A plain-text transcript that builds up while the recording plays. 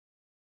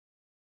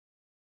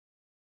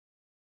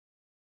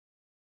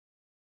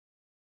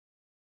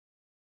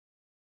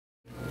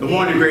Good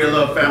morning, Great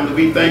Love family.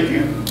 We thank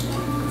you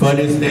for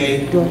this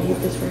day.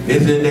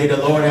 This is the day the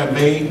Lord has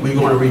made. We're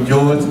going to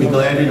rejoice, be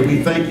glad in it.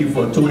 We thank you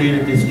for tuning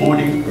in this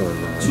morning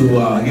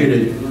to hear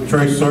the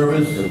church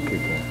service.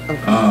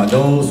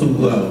 Those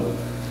who are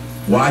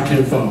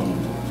watching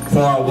from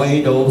far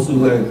away, those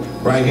who are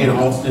right here in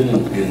Austin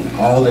and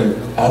all the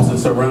Austin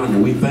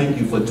surrounding, we thank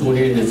you for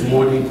tuning in this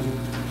morning.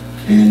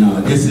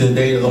 And this is the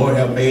day the Lord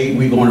has made.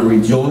 We're going to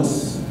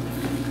rejoice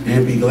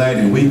and be glad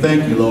in it. We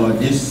thank you, Lord.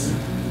 This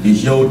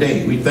is your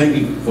day. We thank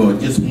you for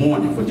this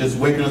morning, for just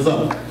waking us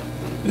up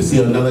to see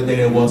another day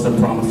that wasn't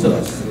promised to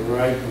us.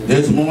 Right.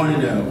 This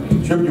morning,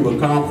 the scripture will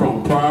come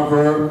from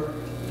Proverbs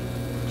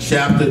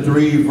chapter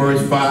 3,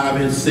 verse 5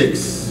 and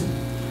 6.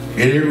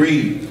 And it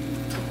reads,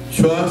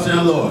 trust in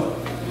the Lord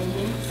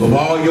with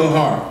all your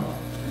heart,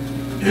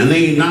 and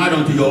lean not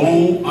unto your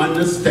own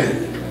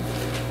understanding,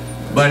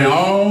 but in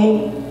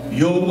all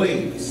your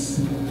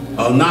ways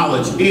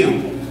acknowledge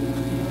him,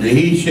 and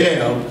he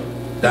shall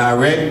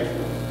direct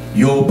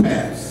your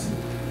paths.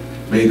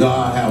 May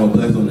God have a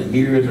blessing on the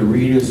hearers, the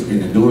readers,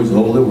 and the doers of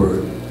the holy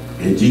word.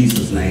 In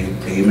Jesus' name,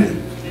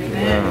 amen.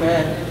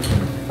 Amen.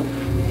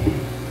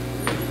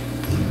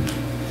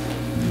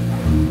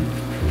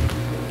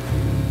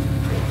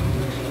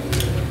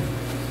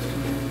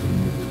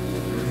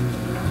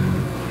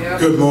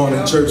 Good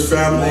morning, church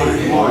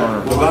family.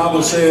 The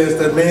Bible says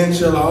that man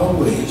should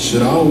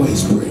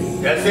always pray.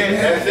 That's it,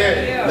 that's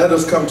it. Let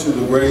us come to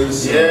the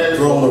grace,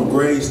 throne of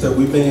grace, that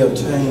we may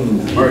obtain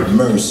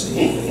mercy.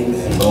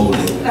 Amen.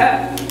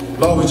 Boldly.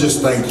 Lord, we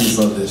just thank you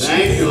for this.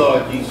 Thank you,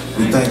 Lord Jesus.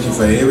 We thank you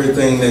for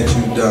everything that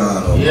you've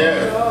done.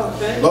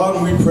 Oh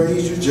Lord, we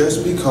praise you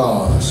just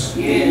because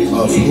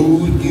of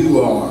who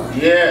you are.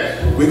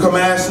 Yes. We come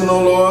asking,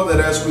 oh Lord, that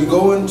as we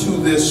go into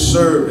this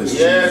service,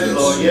 Jesus,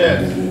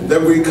 Lord,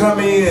 that we come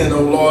in, oh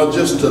Lord,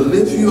 just to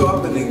lift you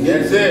up and to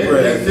give you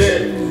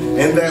praise.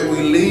 And that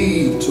we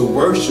leave to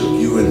worship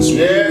you in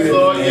spirit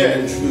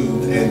and in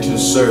truth and to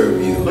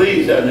serve you.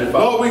 Please,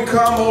 Lord, we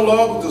come, oh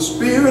Lord, with the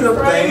spirit of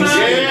thanksgiving.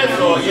 Yes,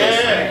 Lord,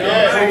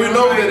 For we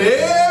know that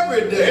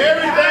every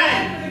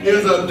day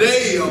is a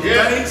day of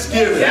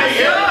thanksgiving.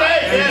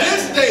 And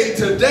this day,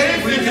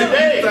 today, we give you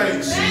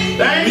thanks.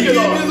 We give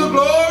you the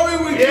glory,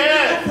 we give you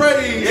the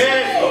praise.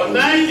 Yes, Lord,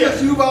 thank you.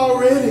 Because you've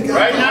already got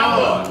right now,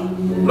 Lord.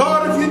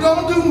 Lord, if you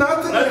don't do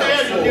nothing else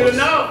for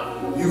us,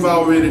 you've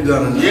already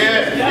done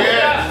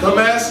enough. Come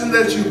asking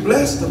that you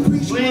bless the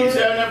preacher. Please,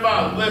 Heavenly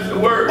Father, bless the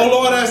word. Oh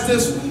Lord, as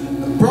this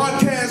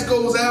broadcast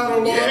goes out, oh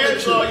Lord,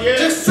 that you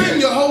just send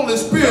your Holy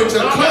Spirit to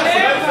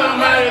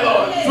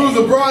comfort through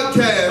the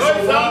broadcast,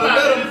 oh Lord, and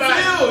let them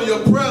feel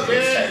your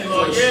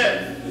presence,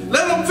 Jesus.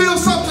 Let them feel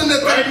something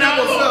that they've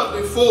never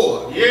felt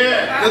before.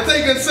 That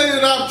they can say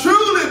that I've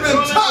truly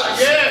been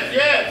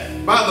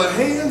touched by the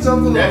hands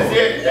of the Lord. That's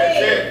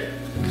it.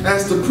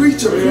 As the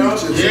preacher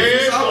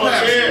preaches, our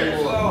pastor,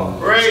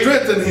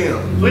 strengthen him.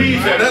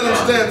 Please, let him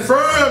stand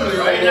firmly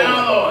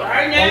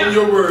on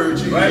your word,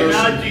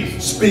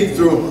 Jesus. Speak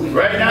through him.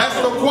 As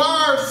the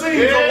choir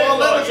sings, oh Lord,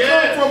 let us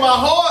come from our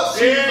hearts,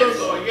 Jesus.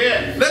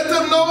 Let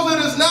them know that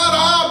it's not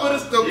I, but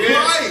it's the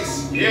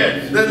Christ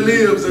that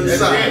lives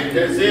inside.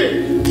 That's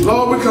it.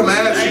 Lord, we come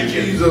asking,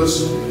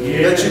 Jesus,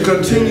 that you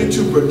continue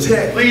to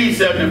protect. Please,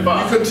 Heavenly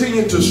Father. You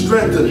continue to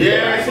strengthen.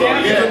 You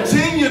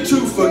continue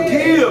to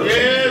forgive.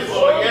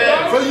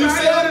 For you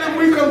said that if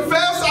we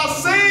confess our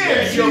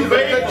sins, Jesus,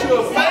 that you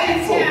are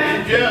faithful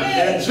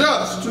and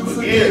just to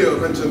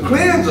forgive and to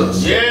cleanse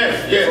us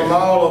from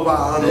all of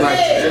our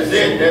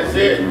unrighteousness. That's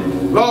it.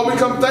 Lord, we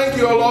come thank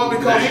you, oh Lord,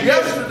 because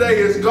yesterday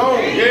is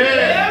gone.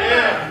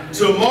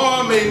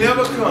 Tomorrow may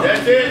never come.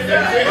 That's it.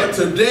 But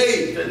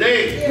today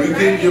we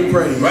give you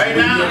praise. Right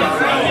now.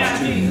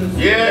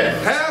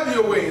 Have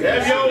your way.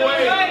 Have your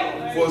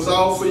way. For it's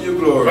all for your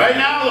glory. Right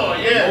now, Lord.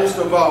 Most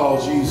of all,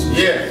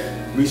 Jesus.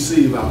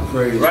 Receive our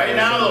praise. Right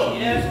now, Lord.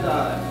 Yes,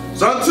 God.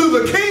 It's unto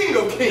the King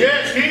of Kings.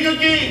 Yes, King of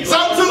Kings. It's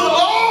unto the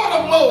Lord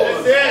of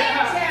Lords.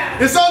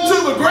 It's unto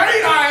the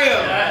great I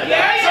am.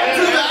 It's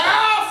unto the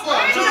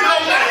Alpha, to the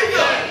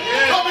Omega,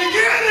 the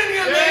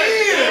beginning and the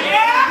end.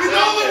 We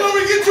know that when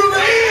we get to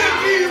the end,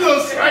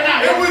 Jesus,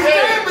 and we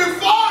stand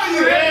before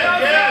you,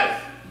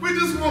 we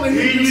just want to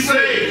hear you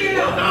say,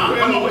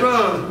 well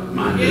done.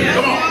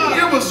 Come on.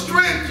 Give us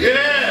strength. Give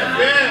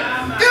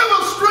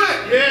us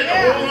strength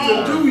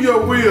to do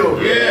your will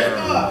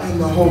and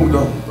to hold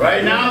on.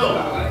 Right now,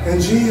 Lord. In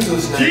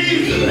Jesus' name.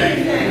 Jesus'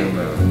 name.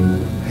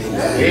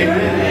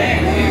 Amen.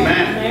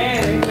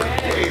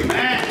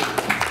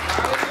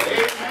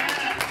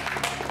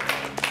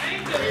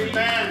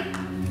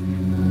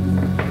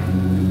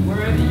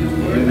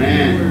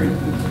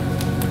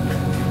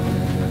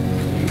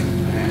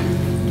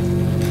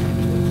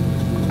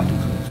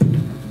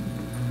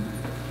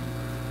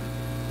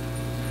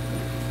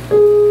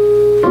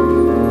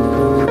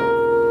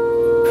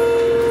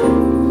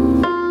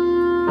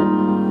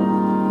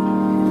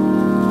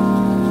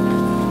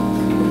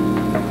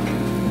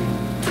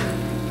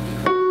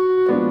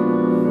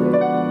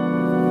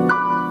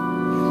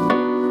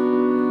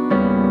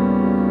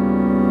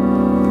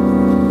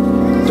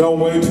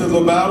 the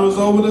battle's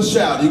over to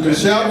shout. You can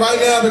shout right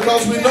now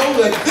because we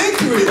know that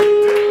victory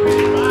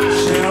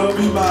shall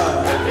be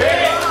mine.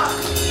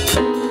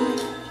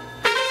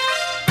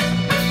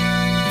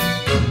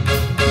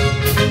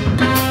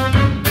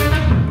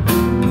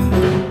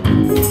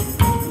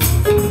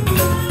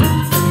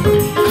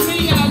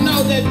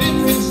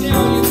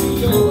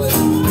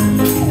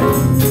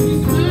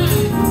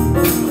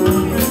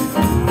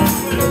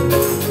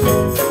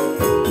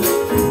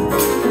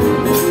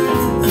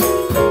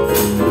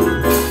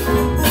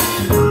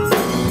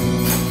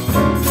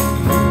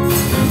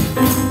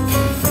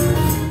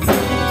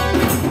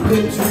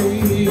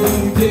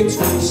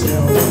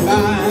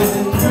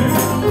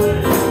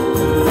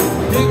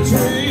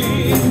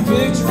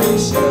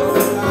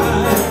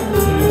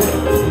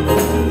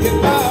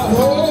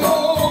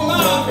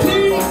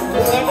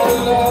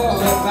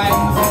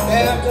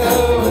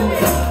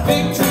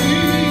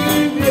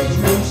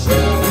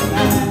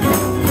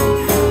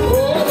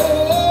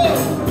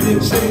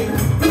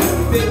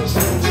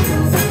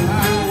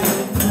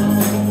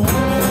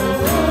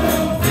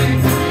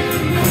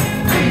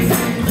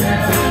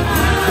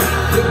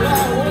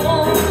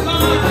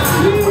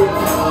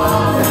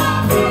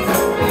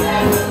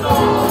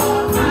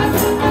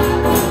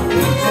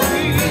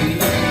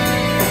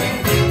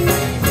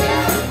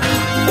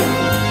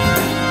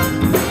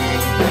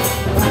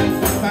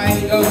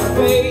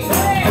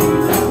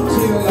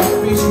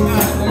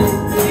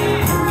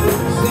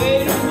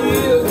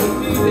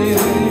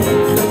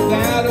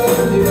 Battle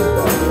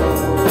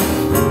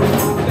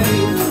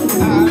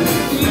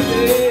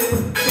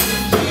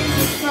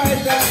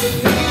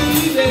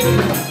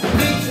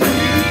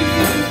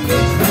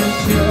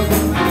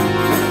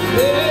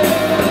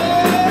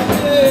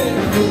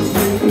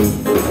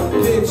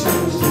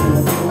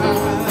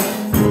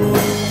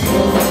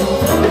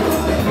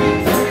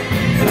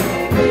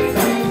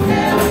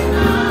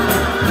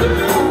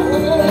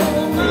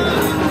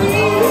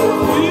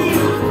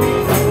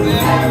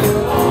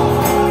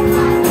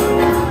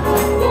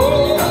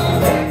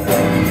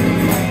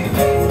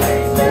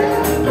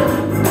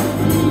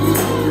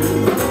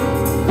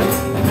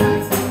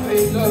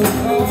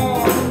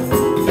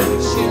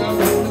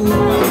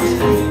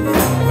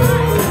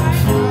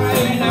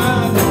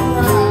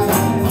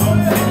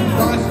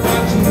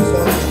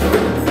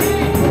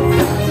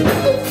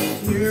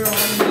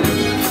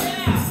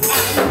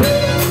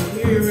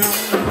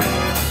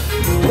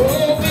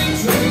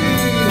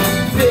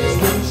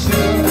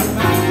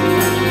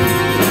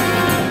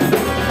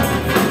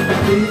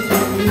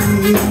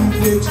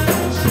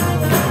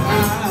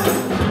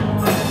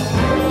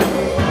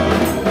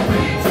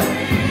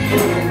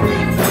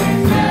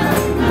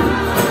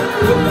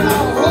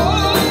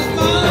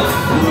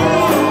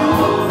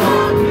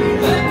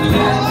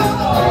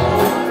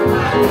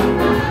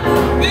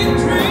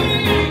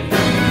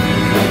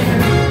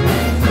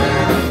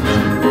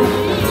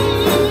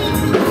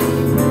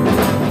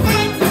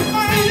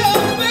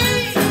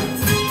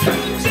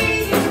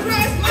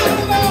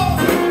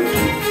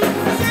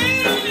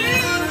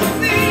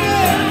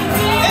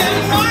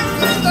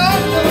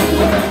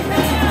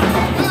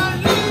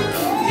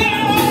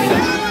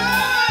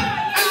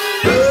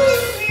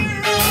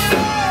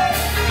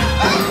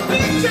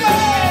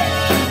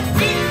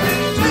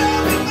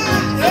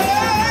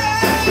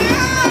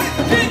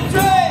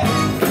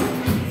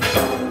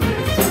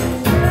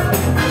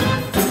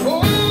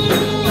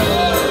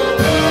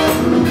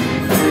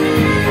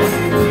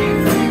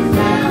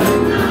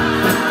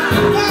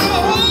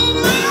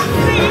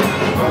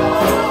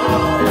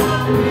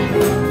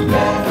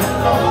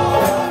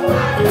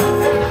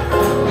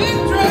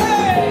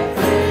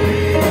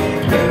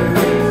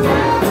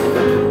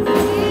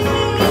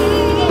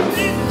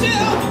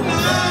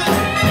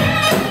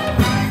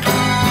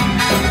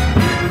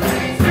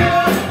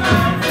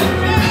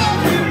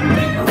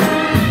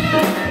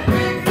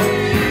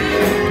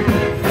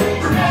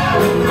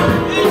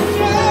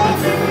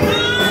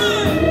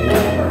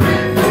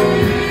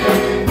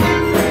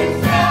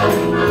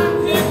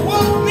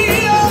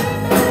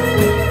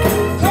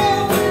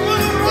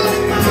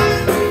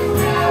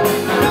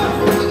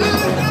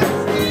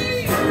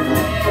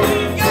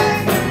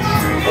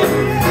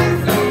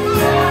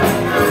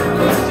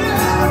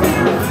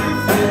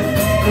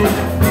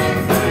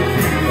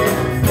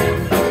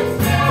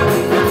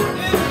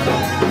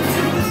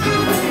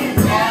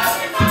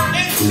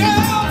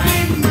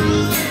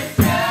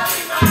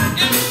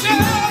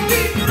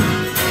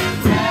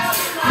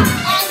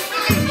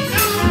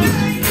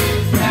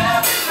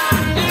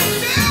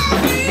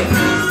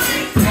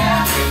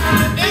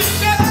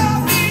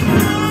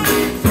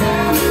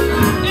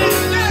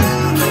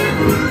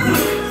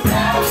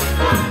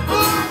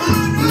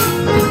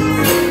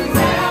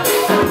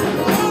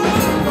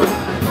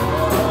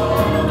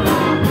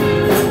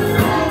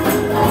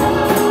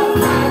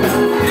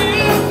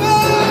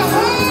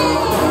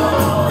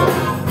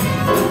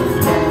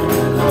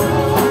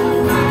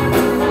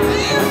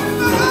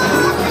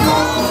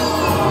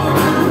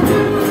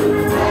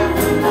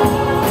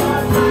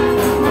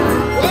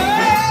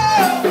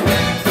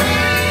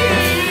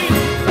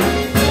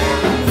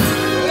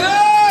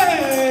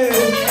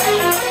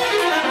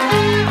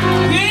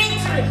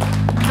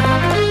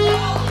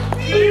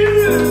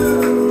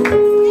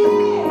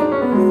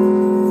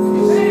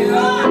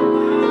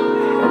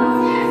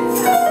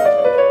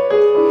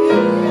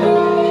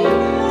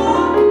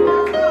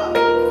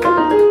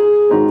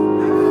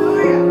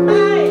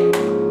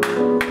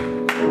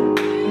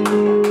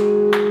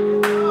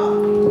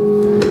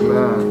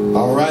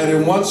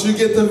once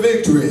you get the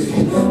victory,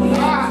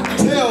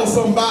 tell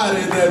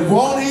somebody that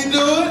won't he do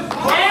it?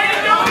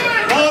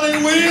 Won't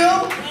he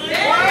will?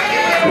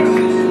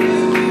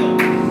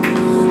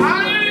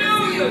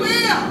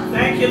 Hallelujah.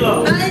 Thank you,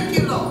 Lord. Thank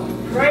you,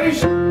 Lord.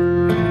 Praise you.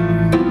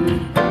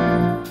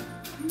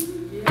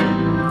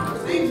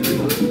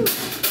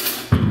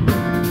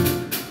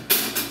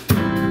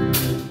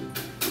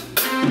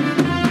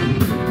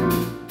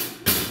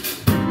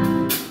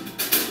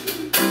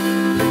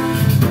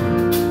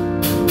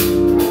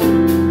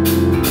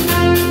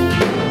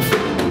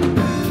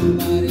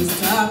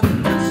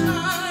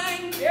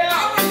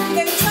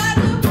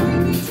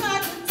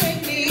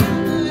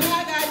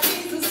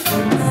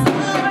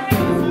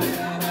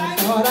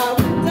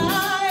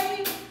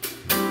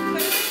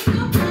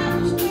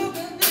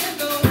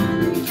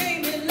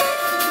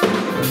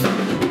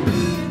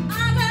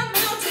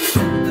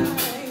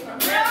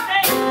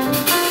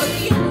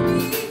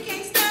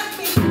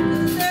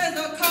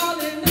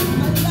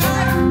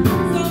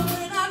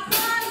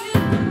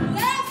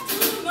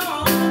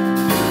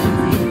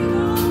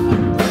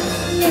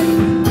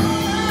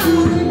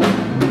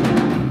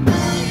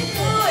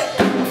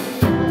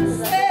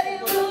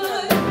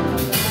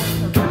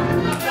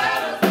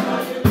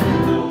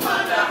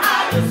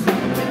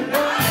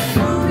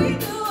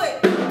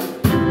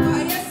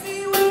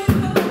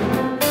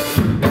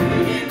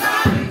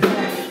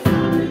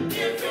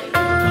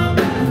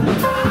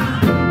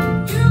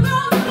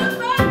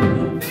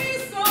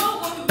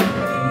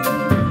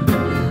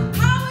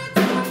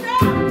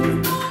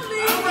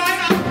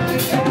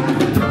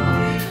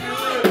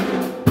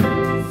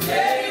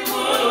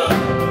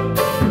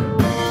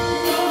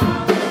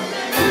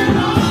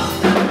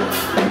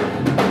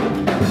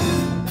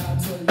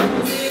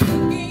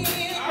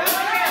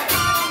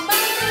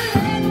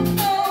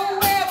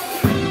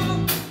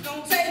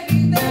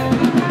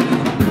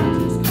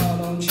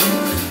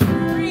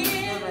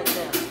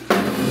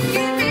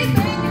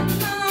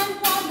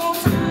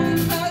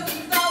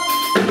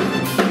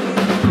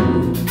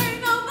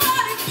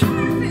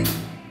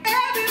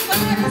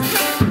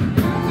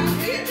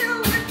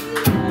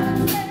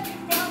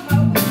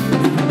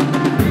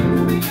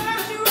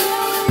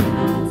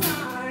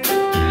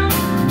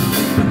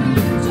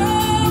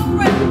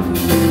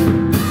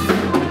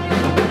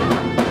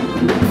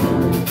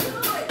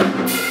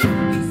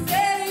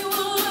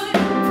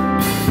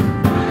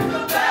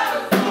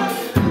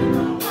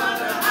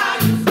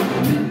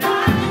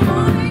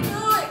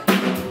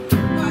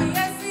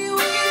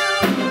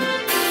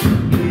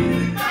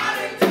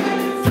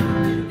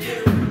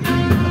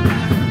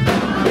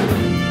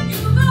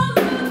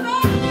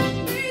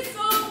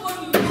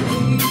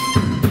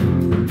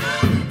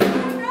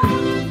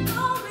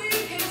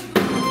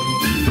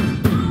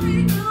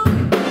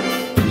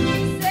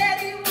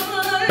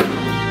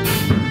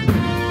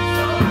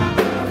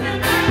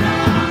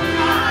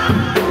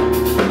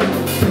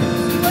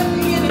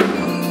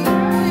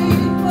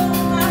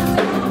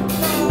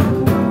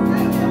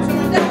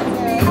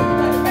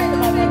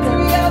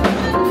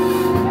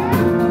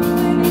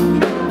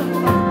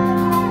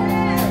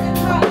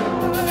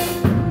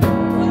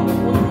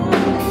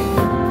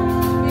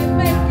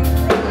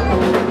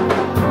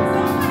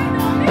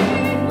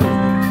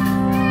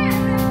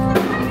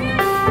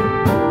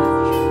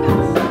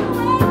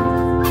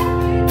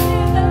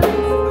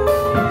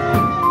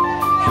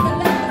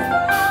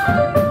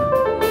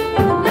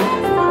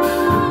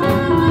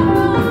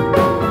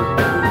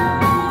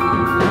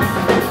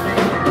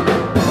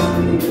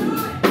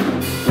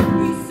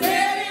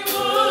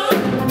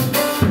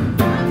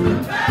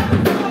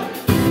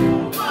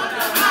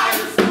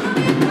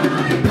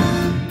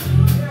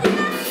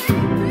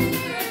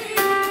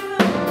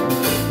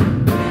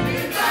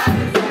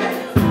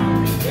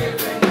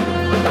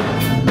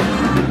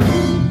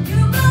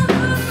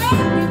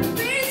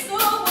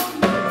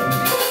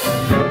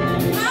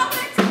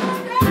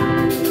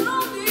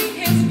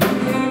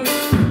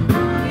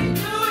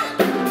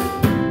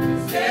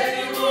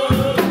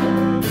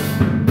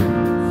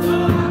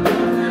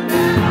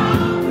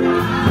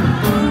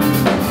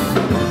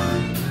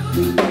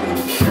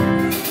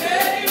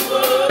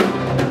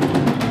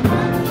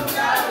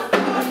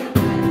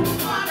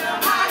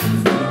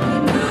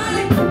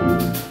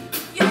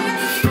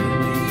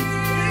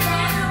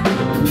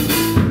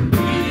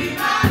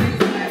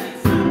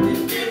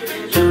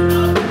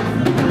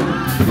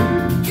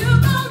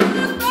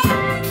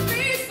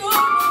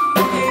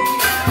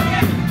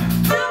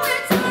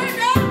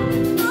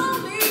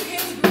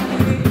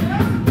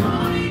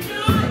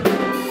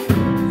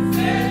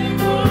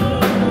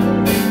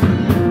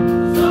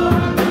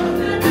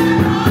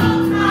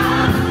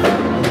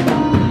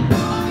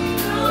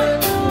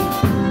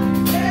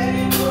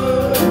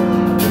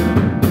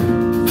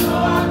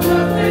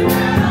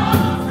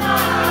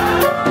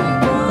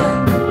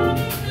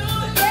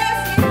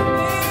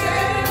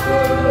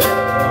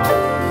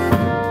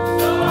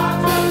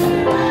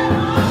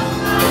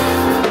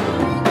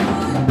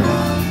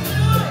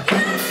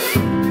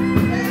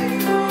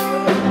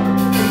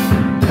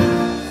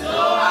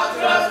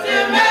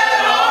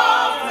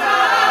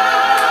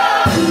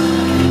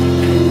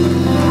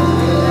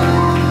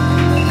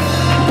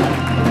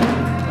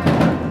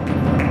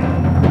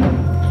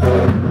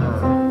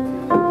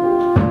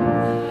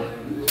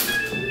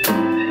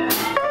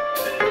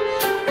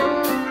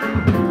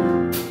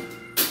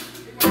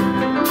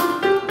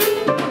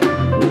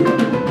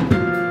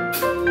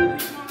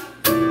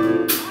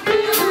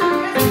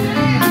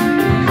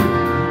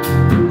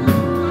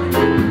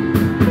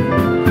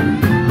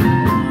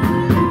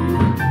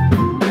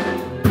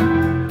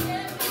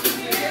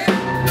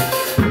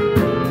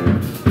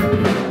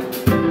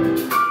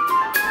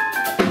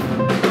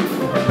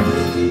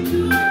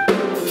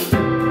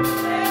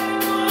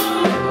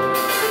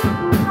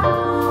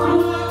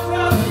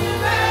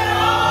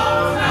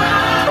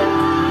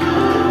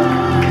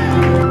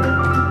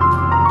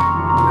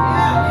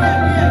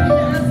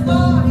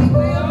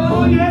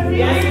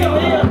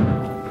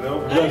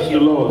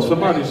 Lord.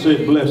 Somebody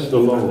say, bless the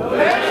Lord.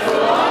 Bless the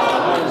Lord.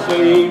 Somebody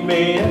say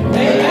amen.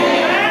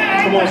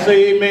 Amen. Come on,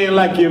 say amen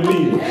like you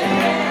mean it.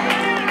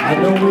 I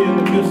know we're in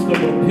the midst of a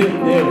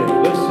pandemic.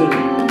 Listen,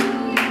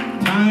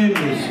 time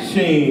has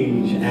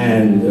changed,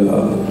 and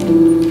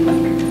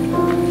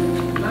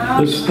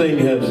this thing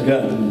has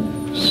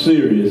gotten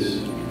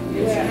serious.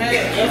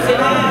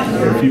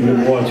 If you've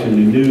been watching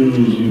the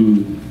news,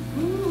 you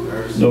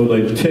know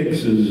that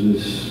Texas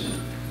is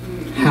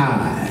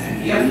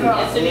high.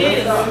 Yes, it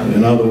is.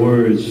 In other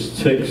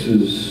words,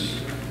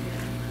 Texas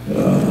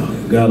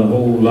got a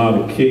whole lot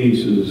of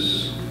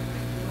cases,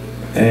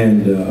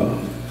 and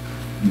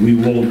we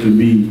want to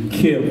be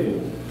careful.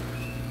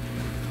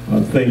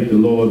 I thank the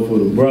Lord for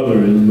the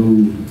brethren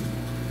who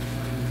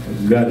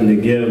have gotten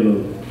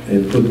together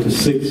and put the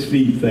 6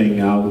 feet thing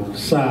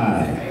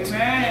outside.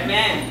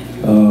 Amen.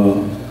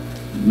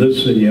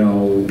 Listen,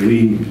 y'all,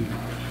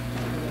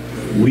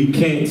 we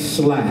can't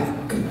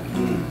slack.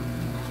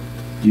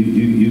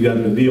 You got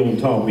to be on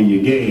top of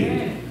your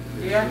game,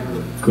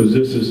 because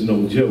this is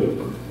no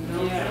joke.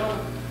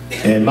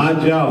 And my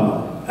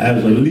job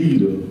as a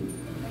leader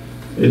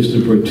is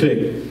to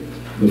protect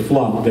the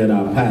flock that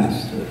I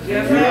pastor.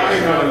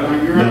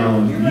 Now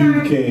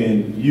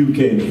you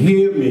can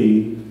hear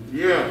me,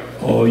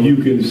 or you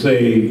can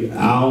say,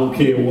 I don't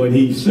care what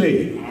he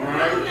said.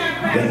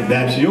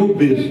 That's your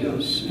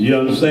business. You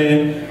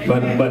understand?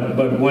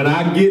 But when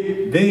I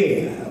get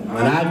there,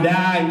 when I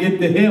die and get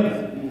to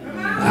heaven,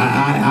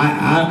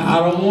 I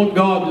don't want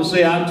God to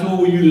say, I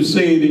told you to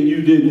say it and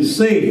you didn't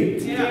say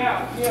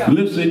it.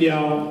 Listen,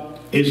 y'all,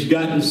 it's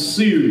gotten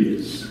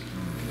serious.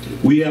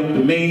 We have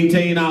to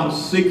maintain our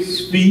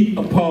 6 feet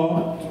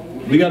apart.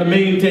 We got to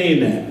maintain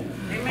that.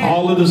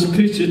 All of this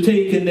picture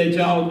taking that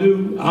y'all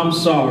do, I'm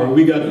sorry.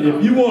 We got to,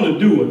 if you want to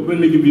do it, let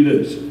me give you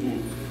this.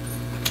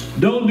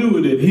 Don't do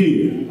it in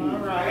here. All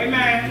right.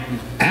 Amen.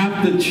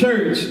 After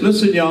church,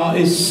 listen, y'all,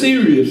 it's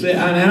serious. And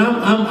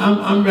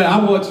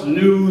I watch the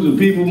news, and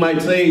people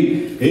might say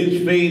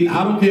it's faith.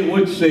 I don't care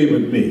what you say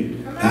with me.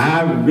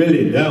 I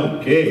really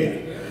don't care.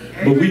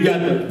 But we got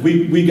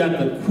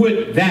to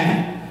quit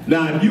that.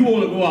 Now, if you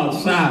want to go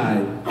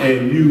outside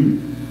and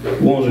you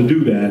want to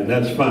do that,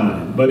 that's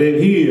fine. But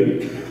in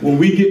here, when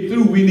we get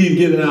through, we need to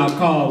get in our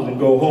cars and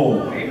go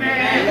home.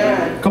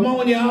 Amen. Come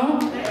on, y'all.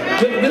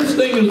 This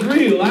thing is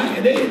real.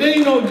 They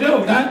ain't no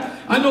joke.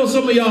 I know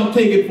some of y'all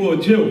take it for a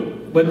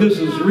joke, but this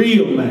is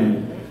real,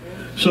 man.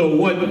 So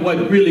what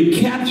really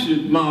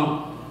captured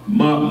my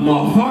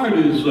heart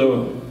is,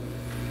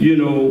 you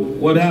know,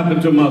 what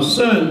happened to my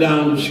son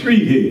down the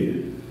street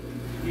here.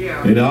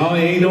 Yeah. You know,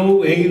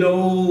 ain't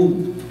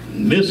no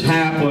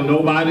mishap or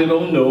nobody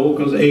don't know,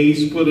 because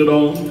Ace put it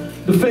on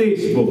the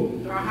Facebook.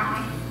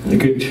 They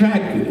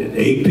contracted it.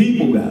 8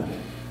 people got it.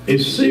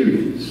 It's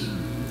serious.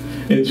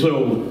 And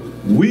so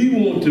we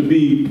want to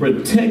be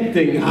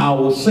protecting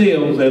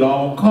ourselves at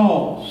all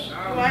costs.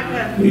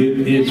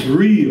 It's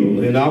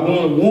real. And I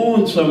want to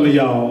warn some of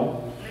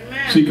y'all,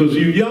 see, because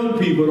you young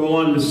people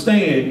don't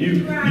understand.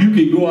 You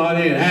can go out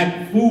there and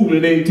act a fool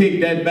and then take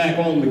that back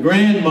on the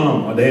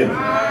grandmama there.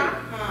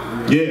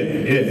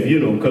 Yeah, you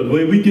know, because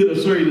when we get a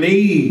certain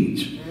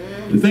age,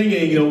 the thing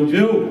ain't no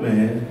joke,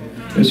 man.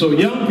 And so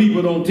young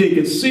people don't take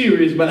it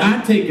serious, but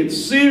I take it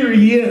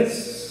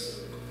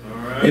serious.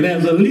 And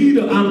as a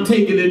leader, I'm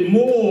taking it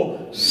more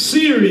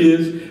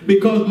serious,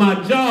 because my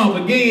job,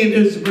 again,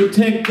 is to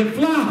protect the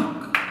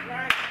flock.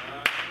 I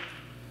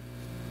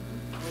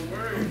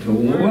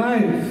told my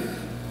wife,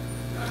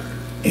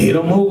 ain't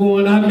no more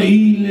going out to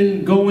eating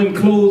and going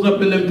clothes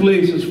up in them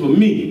places for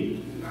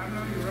me.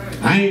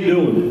 I ain't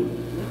doing it.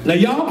 Now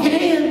y'all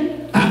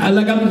can.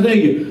 Like I'm gonna tell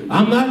you,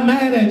 I'm not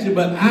mad at you,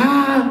 but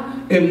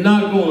I am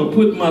not going to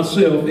put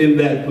myself in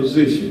that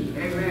position.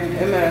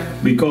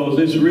 Amen. Because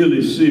it's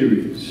really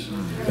serious.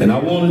 And I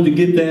wanted to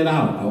get that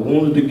out. I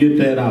wanted to get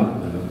that out.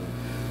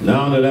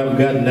 Now that I've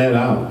gotten that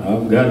out,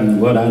 I've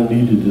gotten what I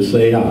needed to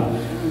say out.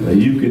 Now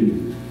you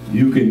can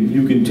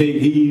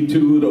take heed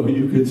to it, or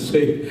you can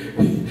say,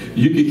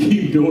 you can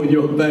keep doing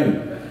your thing.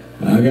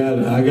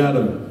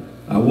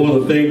 I want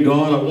to thank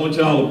God. I want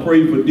y'all to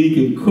pray for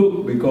Deacon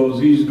Cook, because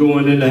he's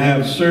going in to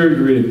have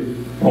surgery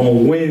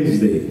on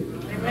Wednesday.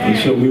 Amen. And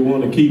so we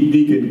want to keep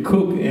Deacon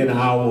Cook in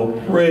our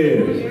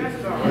prayers.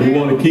 We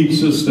want to keep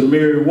Sister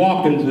Mary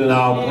Watkins in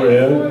our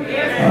prayer,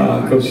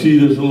 because she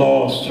just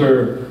lost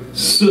her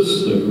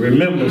sister.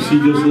 Remember, she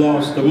just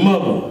lost her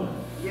mother.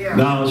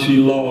 Now she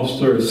lost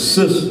her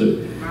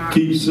sister.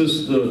 Keep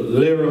Sister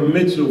Lara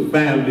Mitchell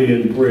family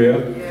in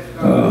prayer,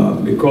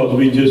 because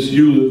we just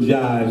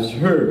eulogized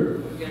her.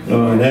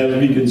 And as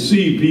we can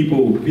see,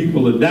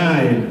 people are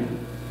dying,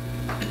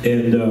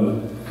 and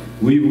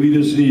we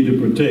just need to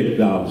protect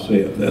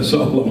ourselves. That's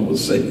all I'm going to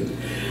say.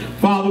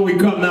 Father, we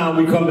come now,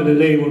 we come in the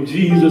name of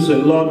Jesus,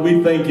 and Lord,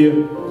 we thank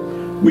you.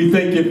 We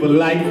thank you for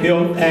life,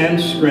 health,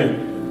 and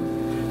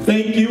strength.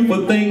 Thank you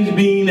for things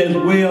being as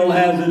well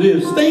as it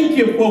is. Thank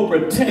you for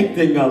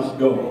protecting us,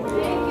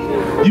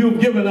 God.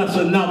 You've given us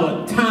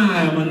another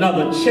time,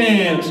 another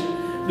chance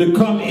to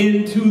come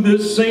into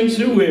this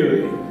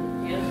sanctuary.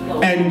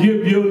 and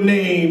give your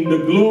name the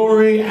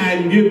glory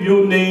and give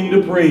your name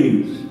the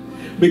praise.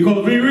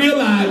 Because we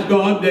realize,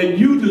 God, that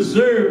you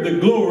deserve the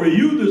glory,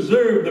 you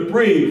deserve the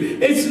praise.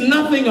 It's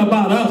nothing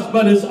about us,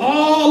 but it's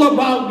all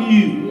about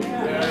you.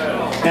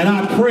 And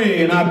I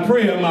pray,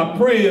 my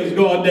prayer is,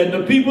 God, that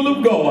the people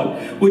of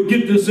God would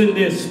get this in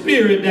their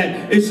spirit,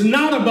 that it's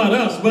not about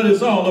us, but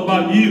it's all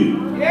about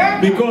you.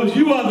 Because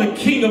you are the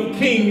King of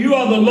Kings, you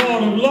are the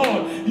Lord of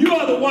Lords, you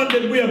are the one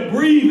that we are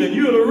breathing,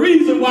 you are the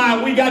reason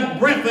why we got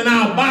breath in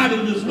our body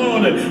this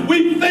morning.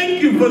 We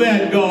thank you for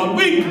that, God.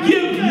 We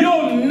give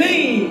your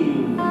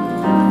name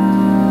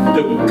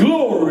the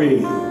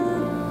glory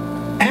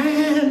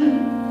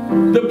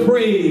and the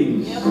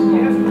praise.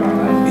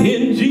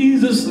 In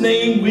Jesus'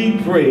 name we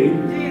pray.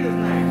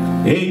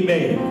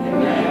 Amen.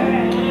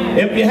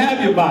 If you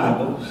have your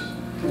Bibles,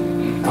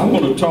 I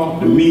want to talk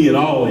to me and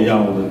all of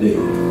y'all today.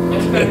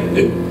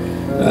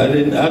 I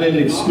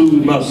didn't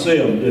exclude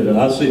myself, did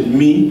I? I said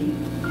me.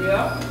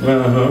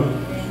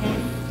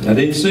 I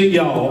didn't say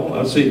y'all.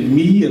 I said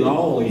me and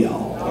all of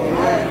y'all.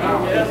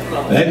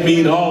 That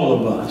means all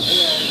of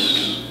us.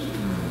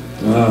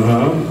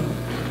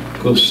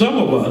 Because some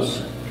of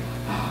us,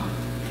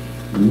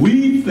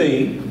 we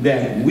think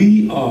that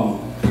we are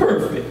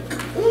perfect.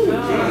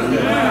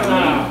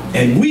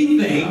 And we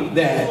think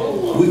that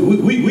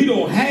we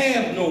don't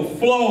have no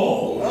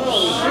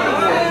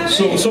flaws.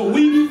 So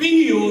we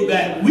feel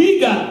that we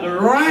got the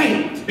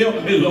right,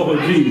 help me Lord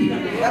Jesus,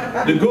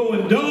 to go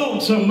and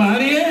dog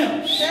somebody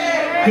else.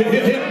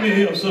 Help me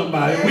help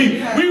somebody.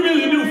 We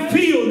really do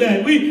feel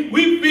that. We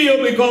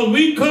feel because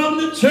we come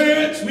to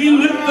church, we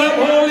lift up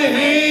holy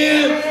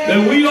hands,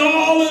 and we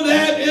all of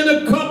that in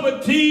a cup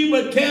of tea.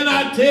 But can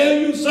I tell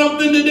you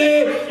something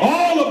today?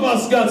 All of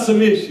us got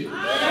some issues.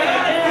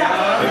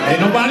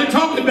 Ain't nobody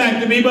talking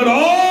back to me, but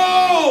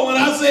all, when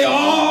I say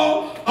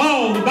all,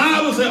 the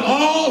Bible says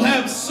all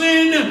have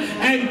sinned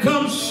and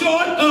come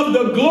short of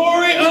the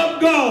glory of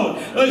God.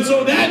 And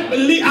so that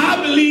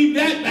I believe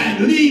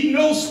that leaves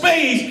no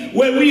space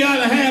where we ought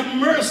to have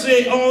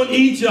mercy on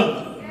each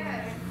other.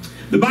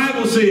 The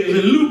Bible says in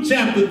Luke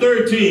chapter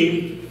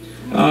 13,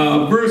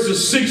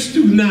 verses 6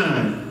 through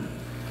 9.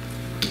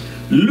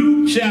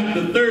 Luke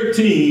chapter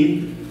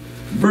 13,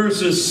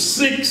 verses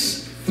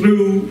 6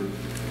 through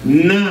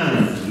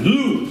 9.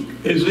 Luke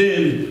is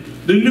in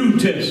the New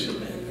Testament.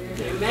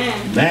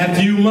 Amen.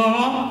 Matthew,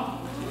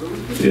 Mark.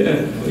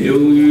 Yeah,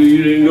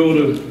 you didn't go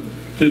to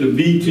the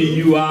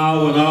BTU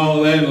hour and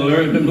all that and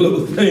learn them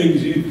little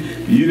things.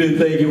 You didn't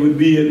think it would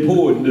be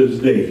important this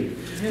day.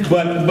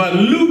 But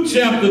Luke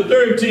chapter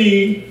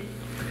 13,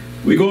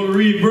 we're going to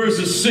read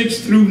verses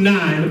 6 through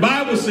 9. The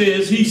Bible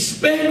says, he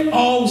spake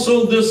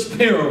also this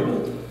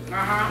parable.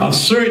 A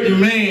certain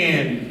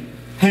man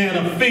had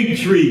a fig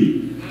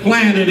tree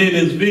planted in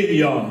his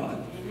vineyard,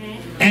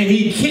 and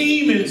he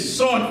came and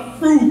sought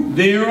fruit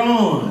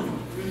thereon,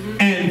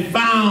 and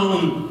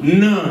found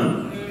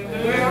none.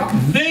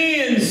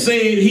 Then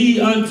said he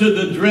unto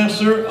the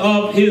dresser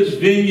of his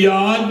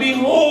vineyard,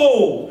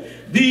 behold,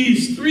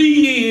 these 3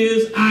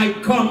 years I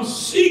come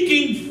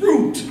seeking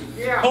fruit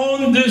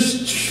on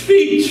this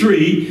fig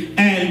tree,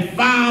 and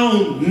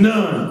found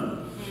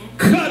none.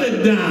 Cut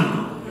it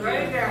down.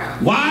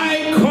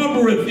 Why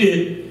covereth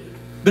it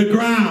the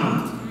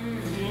ground?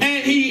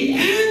 And he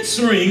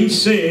answering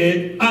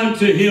said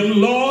unto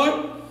him,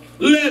 Lord,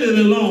 let it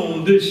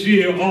alone this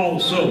year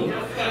also,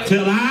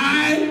 till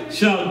I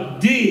shall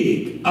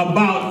dig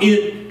about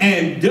it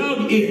and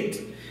dug it.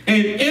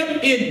 And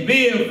if it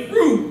bear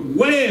fruit,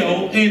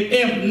 well, and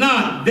if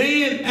not,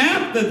 then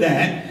after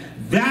that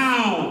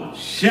thou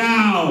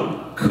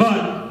shalt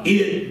cut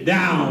it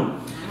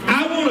down.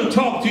 I want to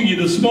talk to you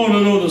this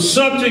morning on the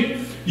subject,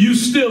 you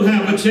still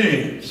have a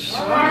chance.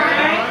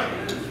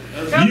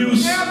 You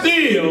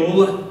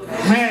still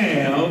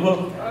have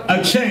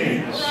a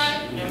chance.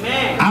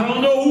 I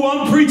don't know who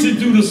I'm preaching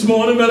to this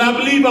morning, but I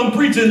believe I'm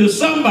preaching to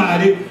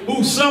somebody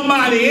who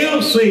somebody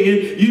else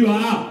said you are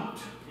out.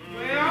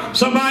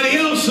 Somebody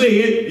else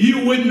said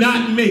you would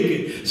not make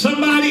it.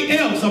 Somebody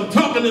else, I'm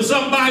talking to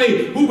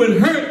somebody who been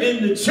hurt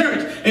in the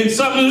church, and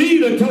some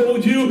leader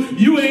told you,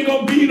 you ain't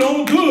going to be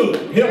no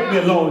good. Help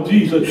me, Lord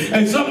Jesus.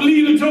 And some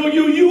leader told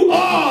you, you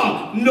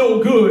are no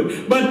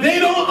good. But they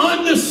don't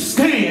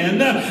understand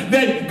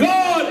that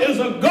God is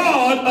a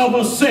God of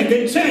a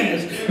second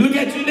chance. Look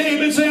at your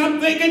neighbor and say, I'm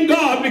thanking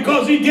God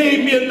because he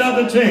gave me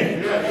another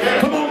chance.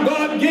 Come on,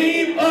 God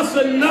gave us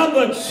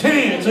another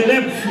chance. And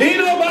if ain't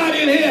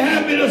nobody in here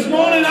happy this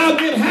morning, I'll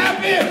get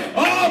happy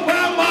all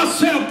by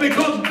myself,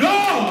 because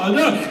God,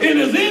 in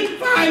his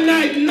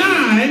infinite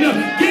mind,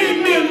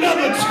 gave me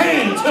another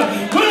chance.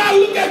 When I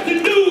look at the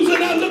news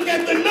and I look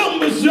at the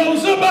numbers,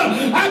 Joseph,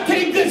 I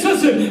can't just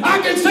listen.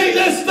 I can say,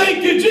 let's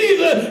thank you,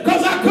 Jesus,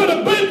 because I could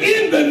have been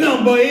in the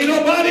number. Ain't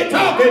nobody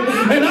talking.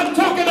 And I'm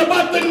talking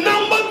about the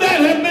number that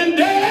have been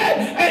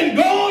dead and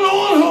gone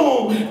on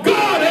home.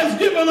 God has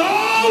given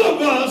all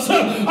of us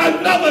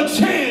another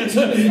chance.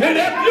 And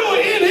if you're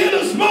in here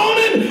this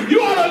morning,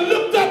 you ought to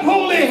lift up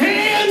holy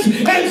hands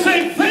and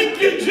say, thank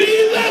you,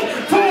 Jesus,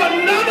 for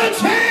another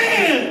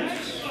chance.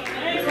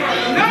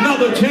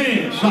 another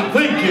chance. I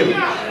thank you.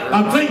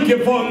 I thank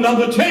you for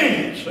another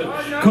chance.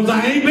 Because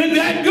I ain't been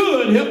that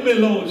good. Help me,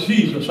 Lord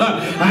Jesus.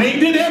 I ain't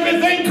did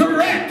everything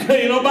correct.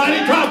 Ain't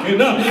nobody talking.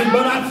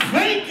 But I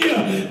thank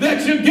you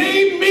that you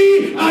gave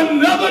me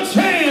another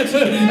chance.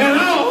 And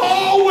I'll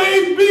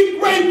always be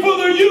grateful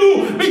to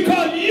you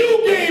because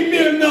you gave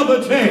me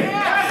another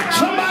chance.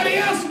 Somebody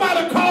else might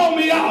have called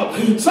me out.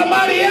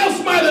 Somebody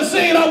else might have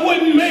said I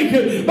wouldn't make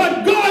it.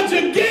 But God,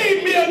 you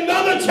gave me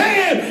another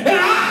chance. And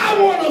I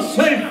want to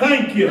say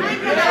thank you.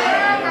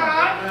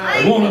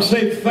 I want to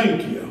say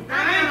thank you.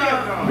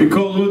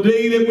 Because the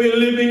day that we're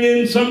living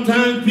in,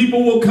 sometimes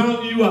people will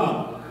count you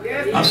out.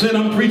 I said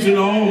I'm preaching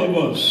to all of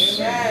us.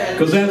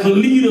 Because as a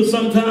leader,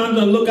 sometimes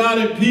I look out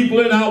at people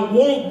and I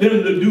want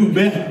them to do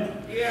better.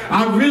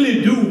 I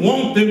really do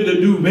want them to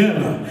do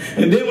better.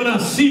 And then when I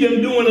see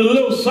them doing a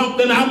little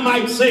something, I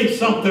might say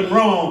something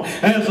wrong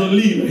as a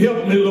leader.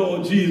 Help me,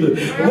 Lord Jesus.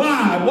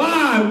 Why?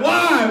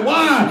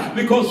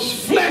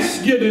 Because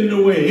flesh get in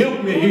the way.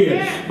 Help me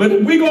here. But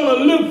if we're going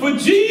to live for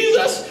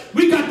Jesus,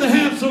 we got to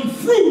have some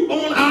fruit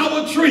on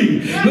our tree.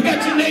 Look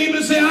at your neighbor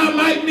and say, I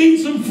might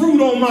need some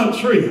fruit on my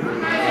tree.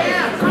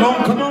 Come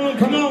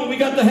on. We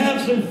got to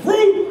have some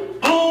fruit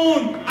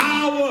on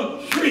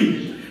our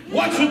tree.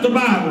 Watch with the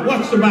Bible.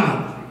 Watch the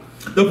Bible.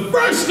 The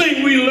first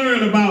thing we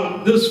learned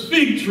about this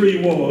fig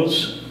tree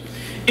was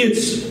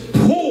its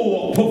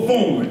poor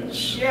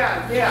performance,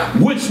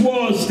 which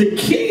was the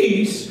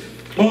case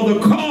or the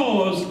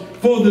cause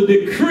for the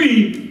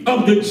decree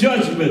of the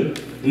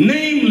judgment,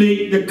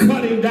 namely the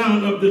cutting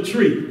down of the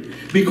tree.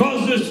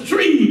 Because this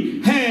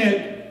tree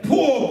had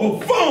poor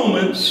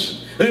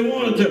performance, they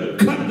wanted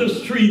to cut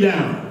this tree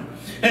down.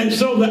 And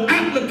so the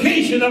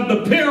application of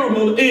the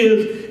parable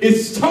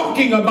is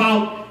talking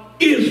about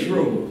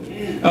Israel.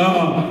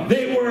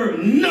 They were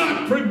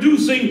not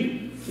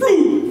producing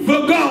fruit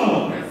for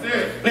God.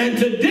 And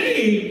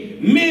today,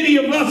 many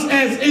of us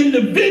as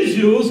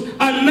individuals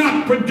are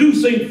not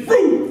producing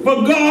fruit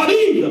for God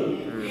either.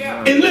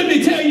 And let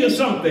me tell you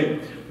something.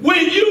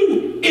 When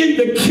you in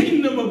the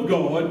kingdom of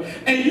God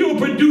and you're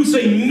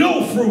producing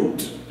no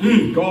fruit,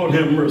 God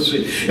have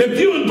mercy. If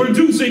you're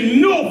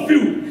producing no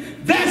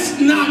fruit, that's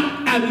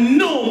not a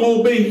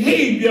normal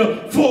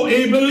behavior for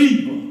a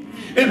believer.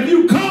 If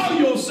you call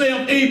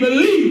yourself a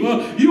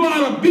believer, you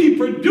ought to be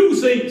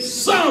producing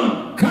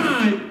some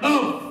kind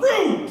of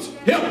fruit.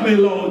 Help me,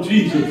 Lord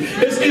Jesus.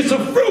 It's a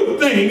fruit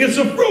thing. It's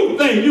a fruit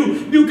thing.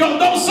 You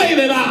don't say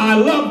that I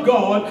love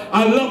God.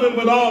 I love him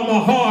with all my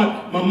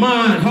heart, my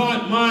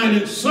mind,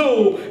 and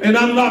soul, and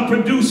I'm not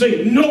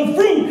producing no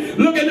fruit.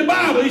 Look at the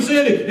Bible. He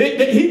said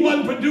that he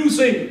wasn't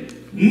producing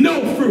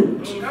no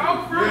fruit.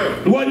 No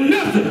fruit. It wasn't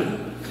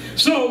nothing.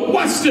 So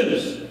watch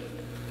this.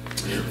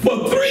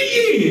 For 3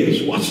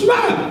 years, watch the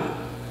Bible.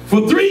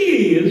 For 3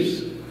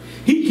 years,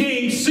 he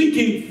came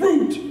seeking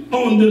fruit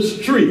on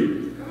this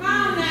tree. Come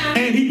on now.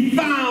 And he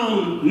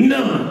found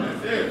none.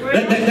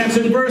 That's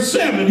in verse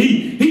 7.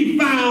 He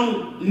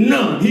found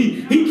none.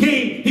 He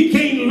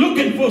came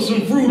looking for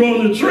some fruit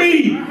on the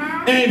tree,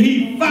 and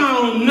he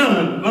found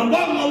none. Now,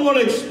 I want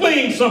to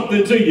explain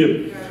something to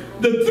you.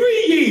 The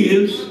 3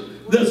 years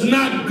does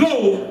not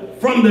go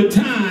from the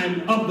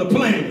time of the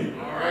planting.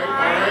 All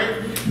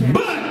right.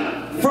 But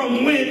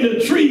from when the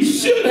tree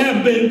should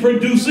have been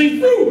producing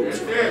fruit.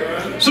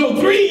 So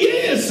 3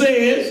 years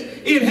says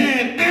it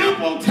had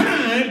ample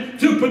time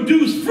to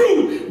produce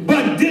fruit,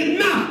 but did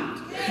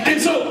not.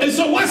 And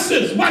so watch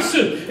this.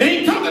 It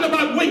ain't talking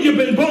about when you've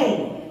been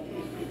born.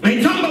 I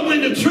ain't talking about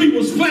when the tree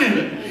was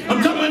planted.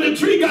 I'm talking about when the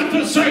tree got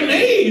to a certain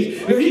age.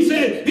 He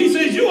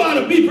says you ought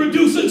to be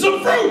producing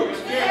some fruit.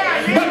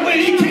 But when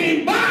he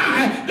came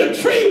by, the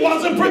tree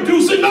wasn't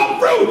producing no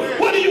fruit.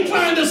 What are you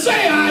trying to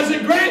say,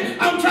 Isaac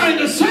Grant? I'm trying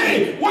to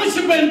say, once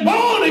you've been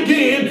born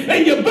again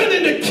and you've been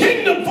in the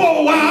kingdom for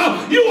a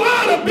while, you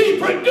ought to be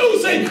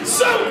producing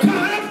some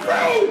kind of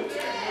fruit.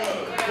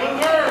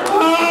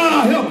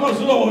 Help us,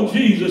 Lord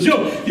Jesus.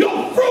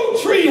 Your fruit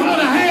tree ought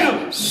to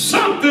have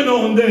something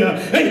on there.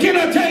 And can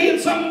I tell you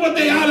something what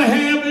they ought to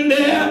have in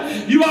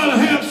there? You ought to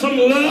have some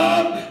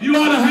love. You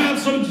ought to have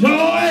some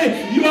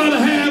joy. You ought to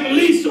have at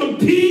least some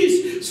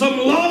peace, some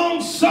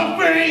long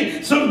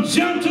suffering, some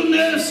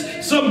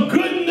gentleness, some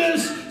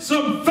goodness,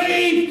 some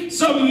faith,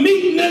 some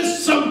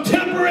meekness, some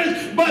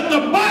temperance. But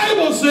the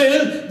Bible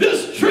says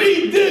this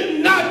tree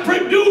did not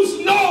produce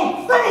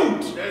no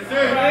fruit. That's it.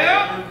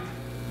 Yeah.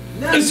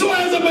 And so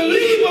as a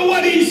believer,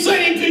 what he's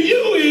saying to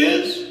you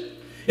is,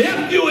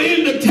 if you're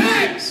in the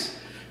text,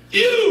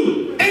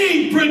 you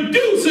ain't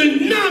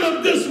producing none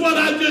of this what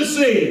I just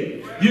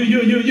said.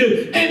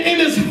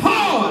 And it's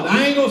hard.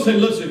 I ain't gonna say,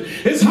 listen,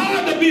 it's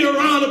hard to be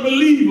around a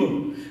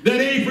believer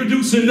that ain't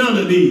producing none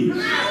of these.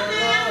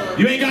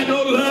 You ain't got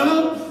no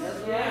love.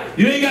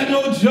 You ain't got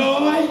no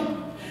joy.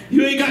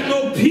 You ain't got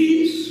no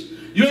peace.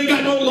 You ain't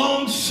got no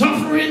long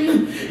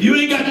suffering. You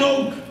ain't got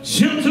no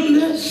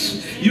gentleness.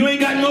 You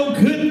ain't got no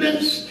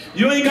goodness.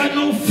 You ain't got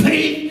no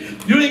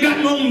faith. You ain't got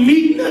no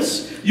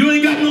meekness. You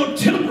ain't got no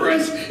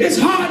temperance. It's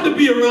hard to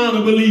be around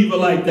a believer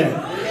like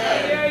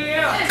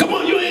that. Come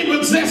on, you ain't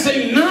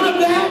possessing none of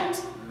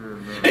that.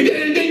 And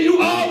then you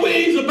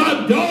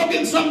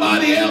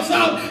somebody else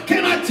out.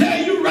 Can I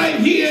tell you right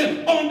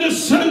here on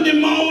this Sunday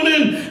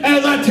morning,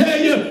 as I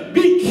tell you,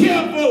 be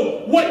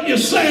careful what you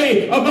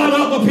say about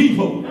other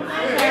people.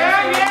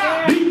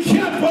 Be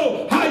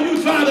careful how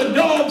you try to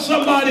dog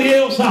somebody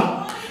else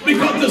out.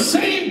 Because the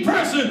same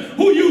person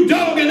who you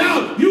dogging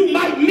out, you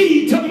might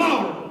need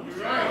tomorrow.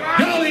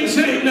 Y'all ain't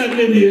saying nothing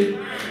in here.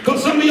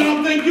 Because some of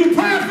y'all think you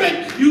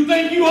perfect. You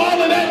think you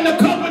all of that in a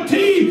cup of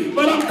tea.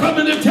 But I'm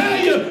coming to tell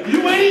you,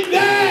 you ain't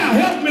there.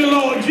 Help me,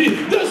 Lord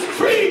Jesus. This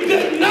tree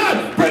did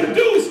not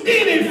produce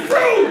any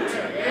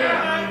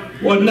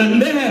fruit. Wasn't nothing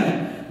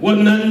there.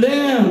 Wasn't nothing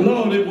there.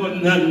 Lord, it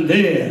wasn't nothing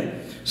there.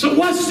 So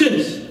what's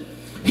this?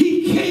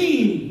 He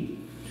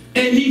came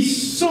and he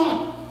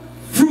sought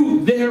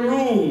fruit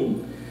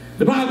thereof.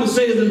 The Bible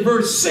says in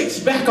verse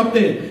 6, back up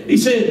there, he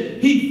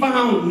said, he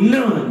found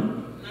none.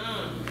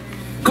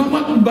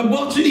 But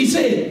what did he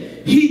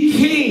say? He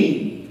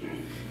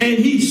came and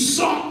he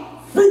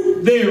sought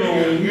fruit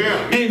thereon,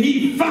 and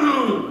he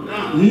found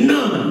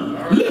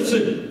none.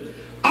 Listen,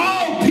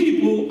 all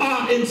people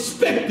are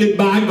inspected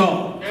by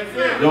God.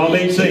 Y'all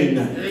ain't saying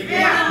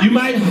that. You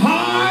might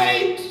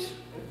hide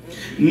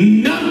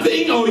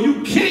nothing, or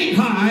you can't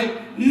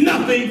hide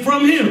nothing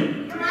from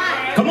him.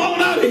 Come on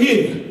out of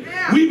here.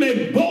 We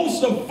may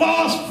boast of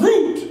false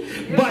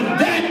fruit, but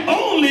that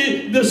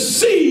only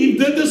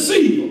deceives the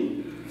deceiver.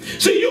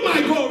 See, you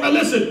might go around,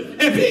 listen,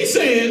 if he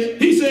said,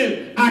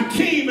 I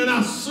came and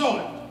I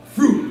sought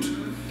fruit.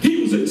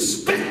 He was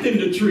inspecting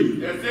the tree.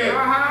 That's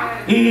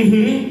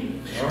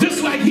it.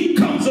 Just like he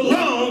comes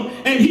along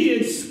and he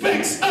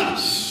inspects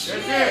us.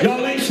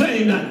 Y'all ain't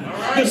saying nothing.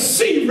 To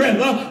see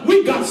whether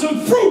we got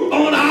some fruit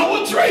on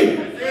our tree.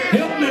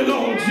 Help me,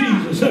 Lord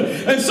Jesus.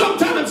 And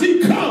sometimes he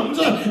comes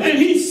and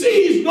he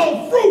sees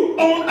no fruit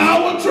on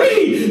our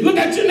tree. Look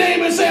at your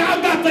neighbor and say,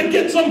 I've got to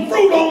get some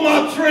fruit on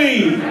my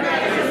tree.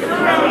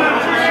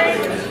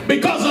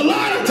 Because a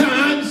lot of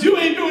times you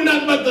ain't doing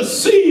nothing but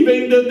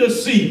deceiving the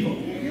deceiver.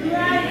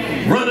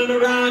 Running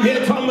around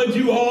here talking about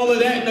you all of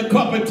that in a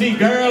cup of tea.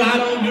 Girl, I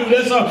don't do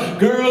this, or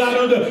girl, I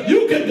don't do.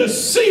 You can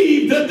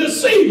deceive the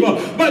deceiver,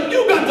 but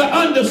you got to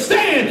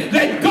understand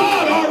that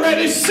God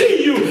already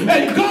see you,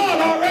 and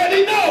God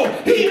already know.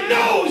 He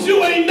knows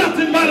you ain't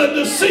nothing but a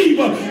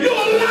deceiver. You're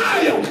a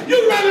liar.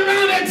 You run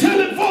around there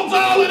telling folks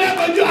all of that,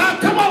 but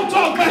come on,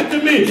 talk back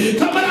to me.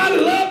 Come on, I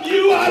love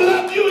you,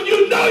 and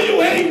you know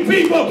you hate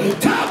people.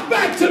 Talk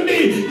back to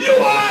me. You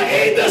are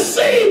a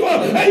deceiver,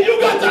 and you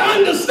got to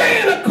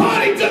understand,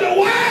 according to the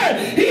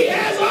word, he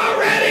has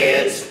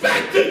already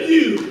inspected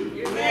you.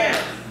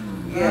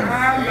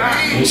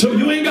 So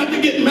you ain't got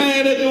to get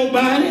mad at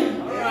nobody.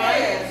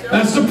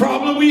 That's the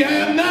problem we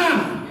have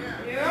now.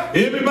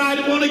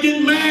 Everybody want to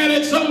get mad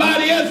at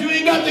somebody else. You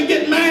ain't got to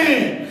get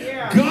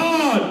mad.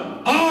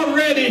 God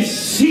already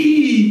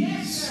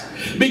sees,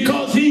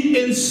 because he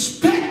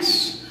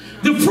inspects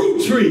the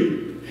fruit tree.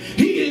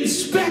 He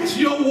inspects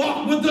your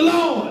walk with the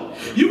Lord.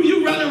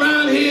 You run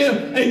around here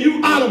and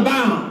you out of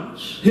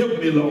bounds. Help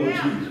me, Lord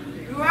Jesus.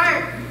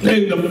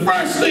 And the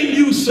first thing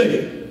you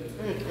say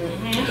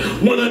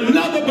when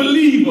another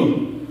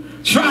believer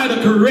try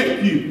to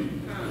correct you,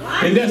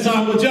 and that's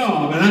our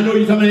job, and I know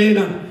you're coming in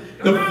now,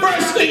 the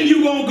first thing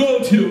you gonna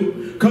go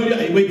to,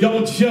 wait,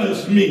 don't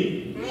judge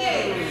me.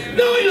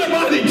 No, ain't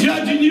nobody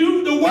judging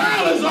you. The world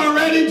has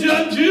already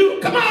judged you.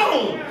 Come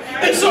on.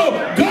 And so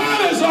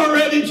God has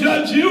already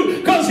judged you,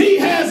 because he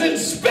has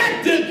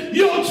inspected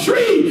your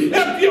tree.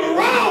 If you're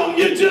wrong,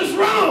 you're just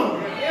wrong.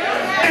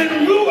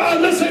 And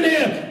listen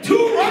here,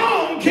 two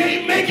wrong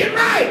can't make it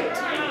right.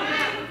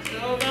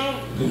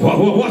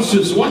 Well, watch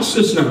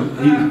this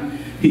now.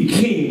 He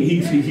came,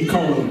 he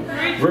called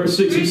him. Verse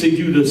 6, he said,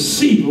 you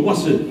deceiver.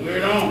 What's it?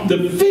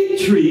 The fig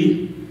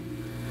tree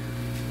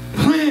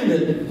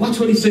planted, watch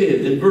what he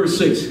said in verse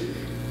 6,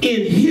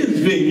 in his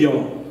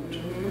vineyard.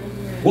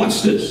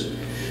 Watch this.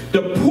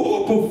 The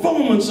poor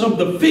performance of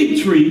the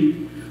fig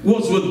tree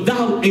was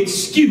without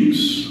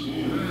excuse.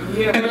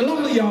 And a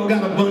lot of y'all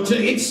got a bunch of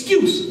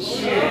excuses.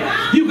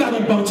 You got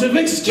a bunch of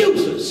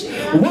excuses.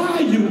 Why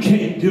you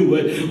can't do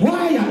it.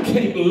 Why I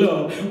can't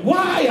love.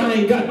 Why I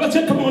ain't got,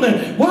 come on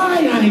in.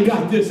 Why I ain't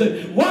got this.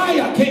 Why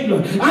I can't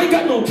love. I ain't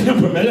got no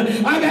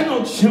temperament. I got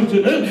no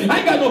gentleness. I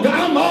ain't got no,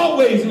 I'm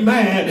always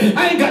mad.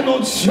 I ain't got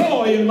no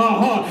joy in my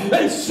heart.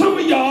 And some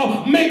of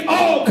y'all make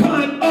all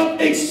kind of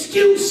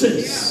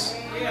excuses.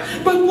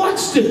 But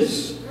watch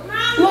this.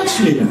 Watch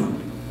me now.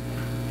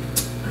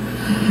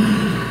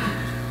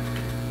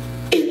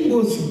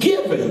 Was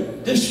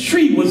given, this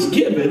tree was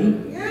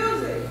given,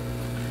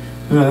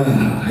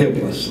 help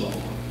us, Lord,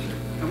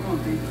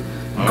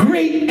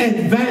 great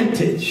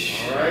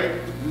advantage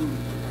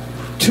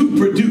to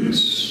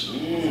produce.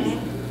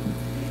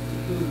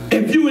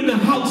 If you're in the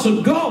house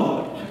of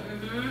God,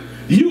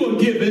 you are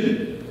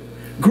given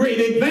great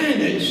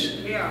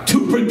advantage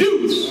to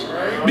produce,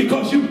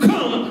 because you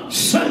come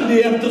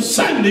Sunday after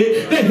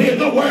Sunday to hear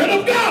the word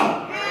of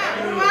God.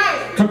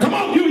 Come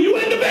on, you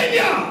in the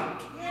vineyard.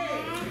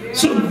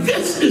 So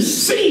this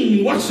is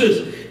seen, watch this,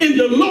 in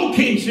the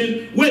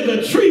location where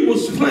the tree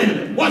was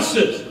planted. Watch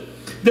this.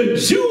 the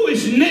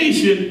Jewish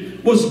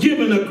nation was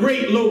given a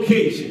great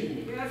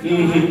location.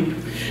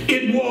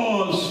 It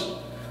was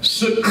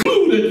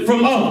secluded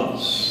from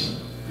others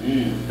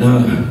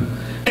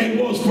and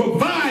was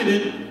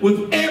provided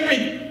with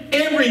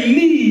every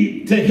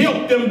need to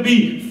help them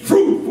be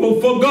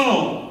fruitful for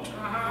God.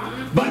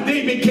 But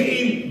they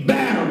became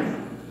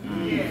barren.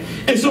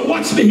 And so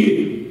watch me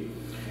here.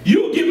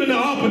 You're given the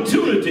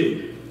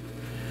opportunity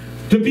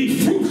to be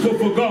fruitful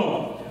for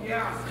God.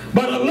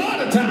 But a lot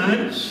of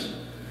times,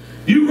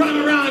 you run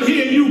around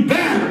here and you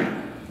barren.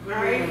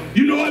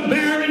 You know what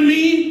barren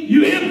means?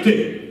 You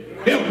empty.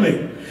 Help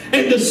me.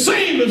 And the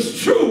same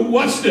is true,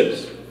 watch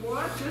this,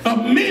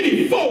 of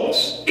many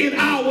folks in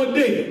our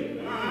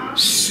day,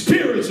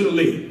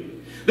 spiritually.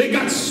 They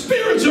got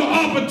spiritual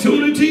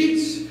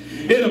opportunities.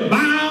 It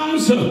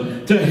abounds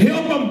to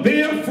help them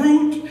bear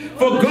fruit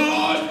for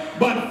God,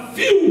 but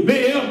few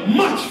bear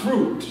much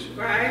fruit.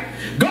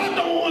 God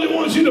don't only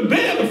want you to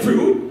bear the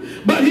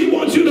fruit, but he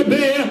wants you to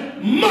bear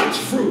much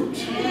fruit.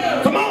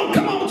 Come on,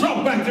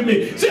 talk back to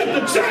me. See, if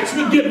the church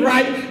would get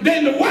right,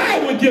 then the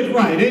world would get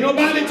right. Ain't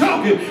nobody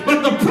talking.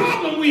 But the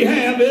problem we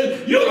have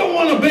is you don't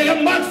want to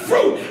bear much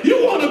fruit.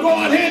 You want to go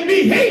out here and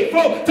be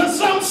hateful to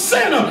some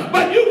sinner,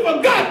 but you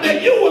forgot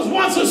that you was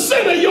once a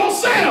sinner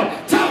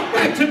yourself. Talk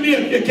back to me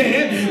if you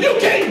can. You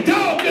can't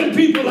dog them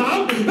people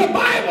out. The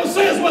Bible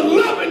says, with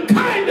love and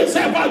kindness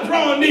have I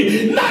drawn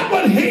thee, not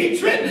with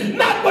hatred,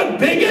 not with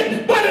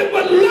bigot, but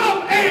with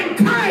love and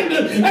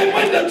kindness. And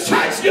when the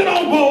church get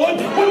on board,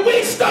 when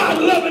we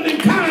start loving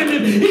and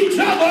kindness each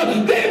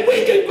other, then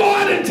we can go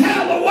out and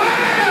tell the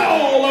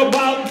world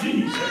about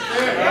Jesus.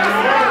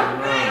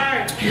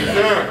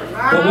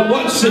 Well,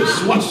 watch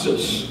this, watch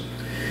this.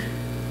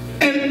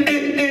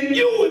 And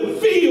you would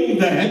feel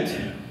that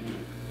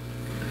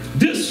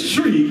this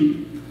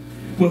tree,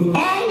 with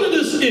all of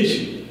this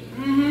issue,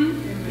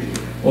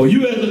 or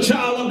you as a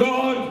child of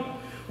God,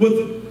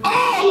 with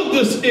all of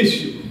this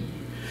issue,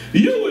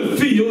 you would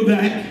feel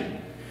that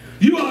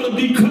you ought to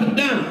be cut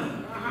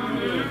down.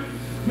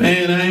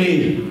 Man,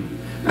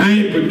 I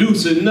ain't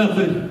producing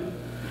nothing.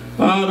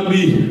 I ought to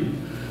be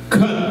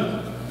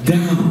cut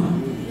down.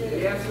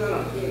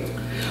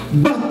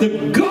 But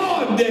the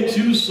God that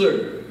you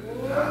serve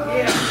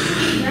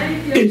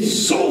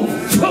is so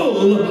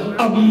full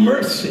of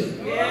mercy.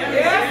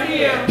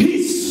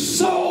 He's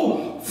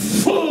so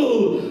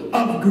full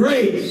of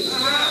grace.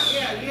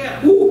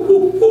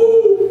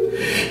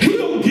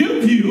 He'll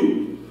give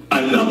you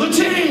another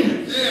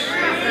chance.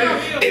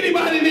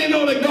 Anybody that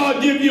know that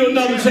God give you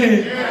another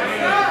chance?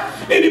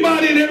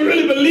 Anybody that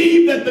really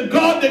believe that the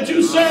God that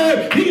you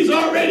serve, he's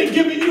already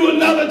given you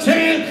another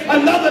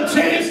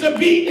chance to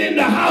be in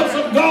the house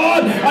of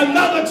God,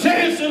 another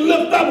chance to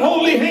lift up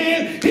holy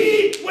hands.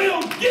 He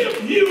will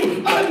give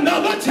you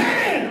another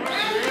chance.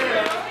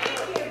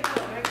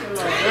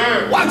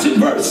 Watch in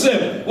verse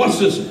 7. Watch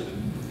this.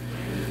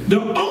 The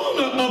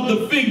owner of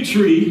the fig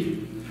tree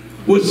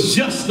was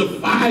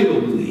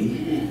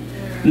justifiably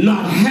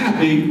not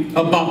happy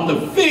about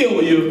the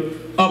failure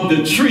of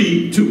the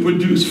tree to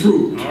produce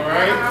fruit. All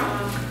right.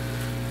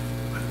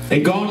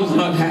 And God is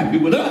not happy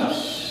with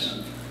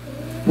us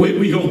when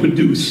we don't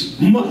produce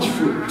much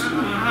fruit.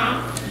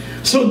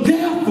 So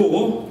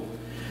therefore,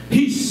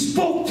 he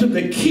spoke to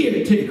the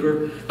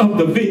caretaker of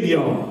the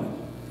vineyard,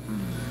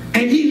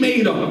 and he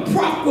made a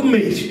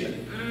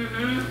proclamation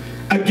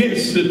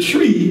against the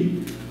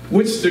tree,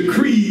 which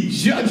decreed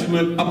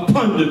judgment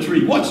upon the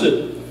tree. What's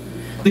it?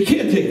 The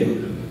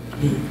caretaker.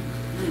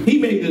 He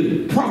made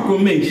a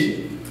proclamation.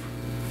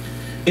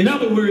 In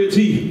other words,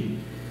 he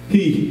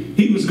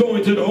was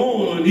going to the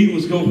owner,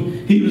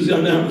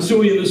 and I'm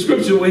showing you in the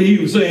scripture where he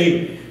was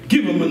saying,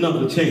 give him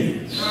another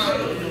chance.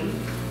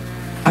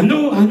 I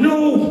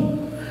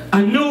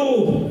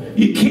know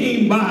you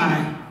came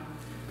by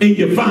and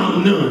you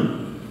found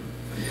none.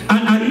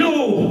 I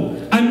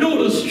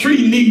know this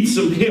tree needs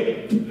some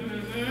help,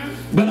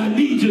 but I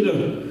need you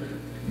to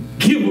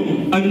give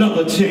him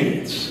another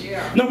chance.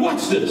 Now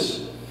watch this.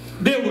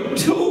 There were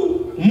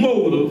two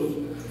motives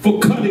for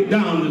cutting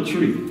down the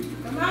tree.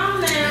 Come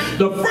on now.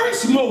 The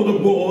first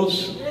motive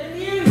was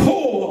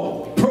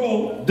poor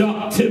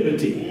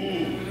productivity.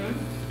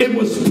 It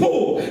was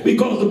poor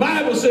because the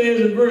Bible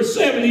says in verse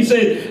 7, he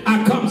said,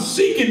 I come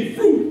seeking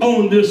fruit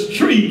on this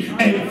tree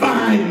and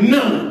find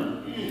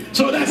none.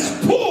 So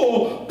that's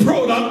poor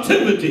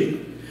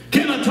productivity.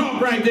 Can I talk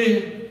right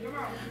there?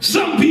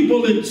 Some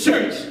people in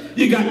church,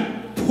 you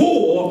got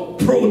poor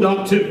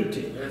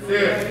productivity.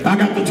 I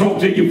got to talk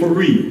to you for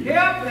real. You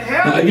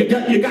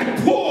got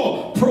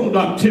poor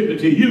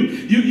productivity.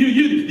 You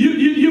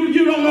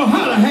don't know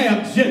how to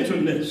have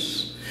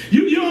gentleness.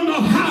 You don't know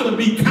how to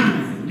be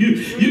kind.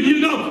 You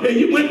know,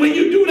 when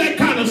you do that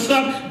kind of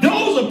stuff,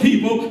 those are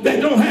people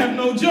that don't have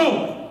no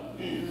joy.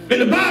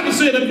 And the Bible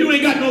said if you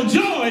ain't got no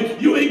joy,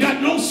 you ain't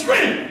got no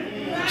strength.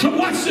 So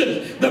watch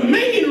this. The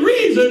main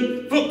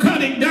reason for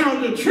cutting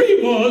down the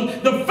tree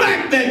was the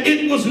fact that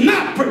it was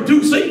not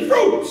producing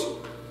fruit.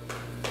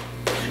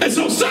 And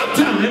so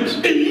sometimes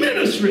in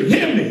ministry,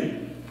 hear me,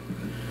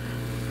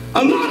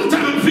 a lot of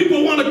times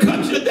people want to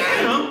cut you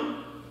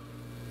down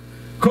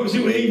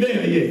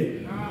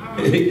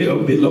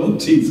Help me, Lord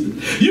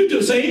Jesus. You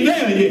just ain't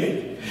there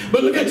yet.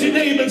 But look at your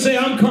neighbor and say,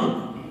 I'm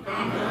coming.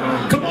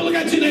 Come on, look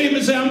at your neighbor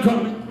and say, I'm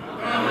coming.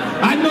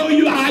 I know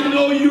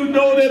you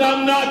know that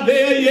I'm not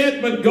there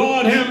yet, but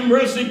God have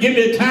mercy, give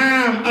me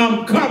time.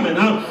 I'm coming.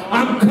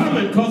 I'm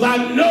coming because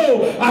I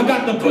know I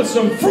got to put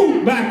some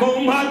fruit back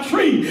on my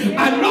tree.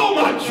 I know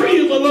my tree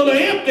is a little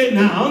empty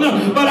now,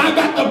 but I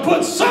got to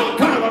put some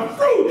kind of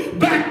fruit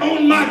back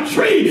on my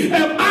tree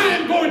if I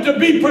am going to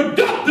be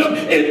productive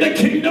in the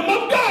kingdom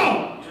of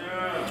God.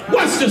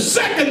 What's the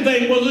second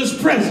thing was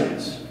his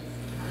presence.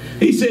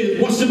 He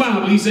says, what's the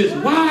Bible? He says,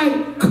 why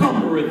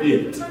cumbereth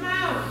it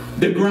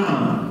the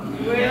ground?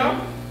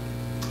 Well,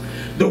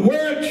 the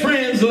word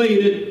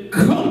translated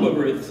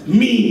cumbereth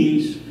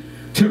means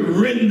to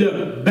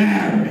render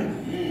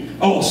barren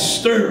or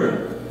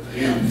sterile.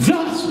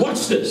 Thus,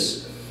 watch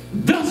this.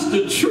 Thus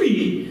the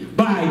tree,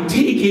 by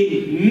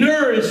taking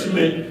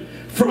nourishment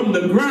from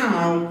the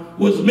ground,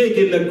 was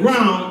making the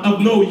ground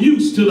of no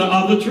use to the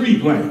other tree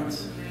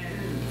plants.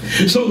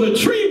 So the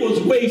tree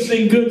was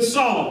wasting good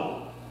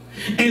soil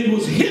and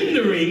was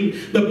hindering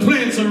the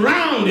plants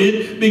around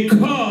it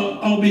because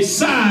or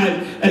beside,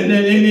 and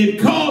it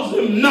caused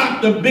them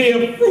not to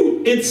bear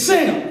fruit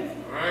itself.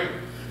 Right.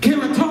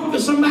 Can I talk to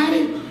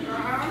somebody?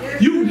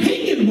 You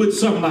hanging with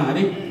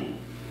somebody.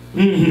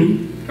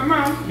 Come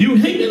on. You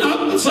hanging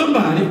out with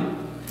somebody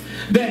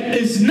that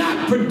is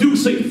not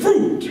producing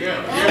fruit.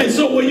 And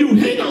so when you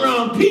hang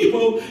around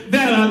people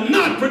that are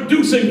not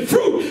producing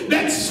fruit,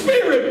 that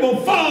spirit will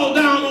fall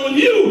down on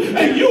you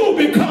and you will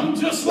become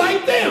just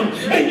like them.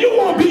 And you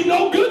won't be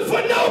no good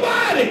for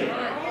nobody.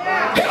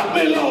 Help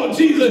me, Lord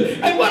Jesus.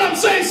 And what I'm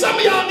saying, some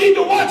of y'all need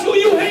to watch who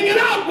you hanging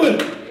out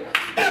with.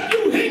 If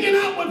you hanging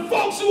out with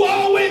folks who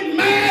are always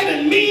mad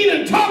and mean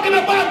and talking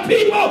about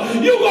people,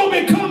 you're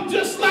going to become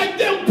just like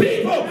them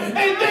people. And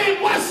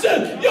then watch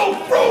this, your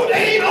fruit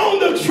ain't on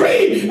the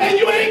tree and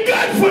you ain't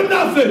good for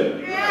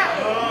nothing.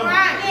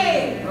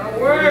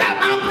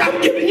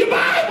 I'm giving you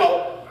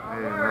Bible.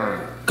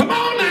 Come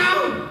on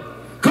now.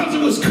 Because it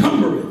was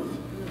cumbereth.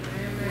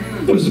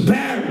 It was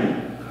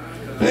barren.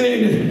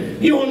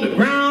 And you're on the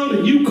ground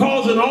and you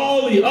causing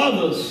all the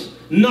others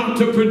not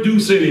to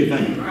produce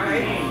anything.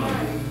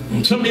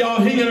 Some of y'all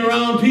hanging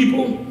around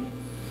people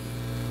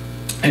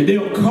and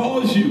they'll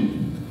cause you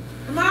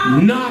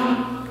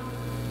not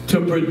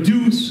to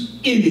produce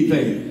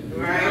anything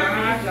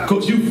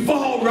because you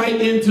fall right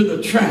into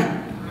the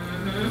trap.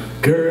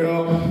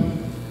 Girl,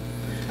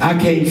 I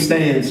can't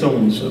stand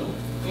so-and-so.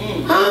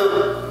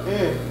 Huh?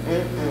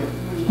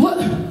 What?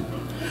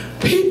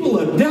 People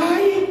are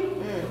dying.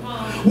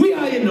 We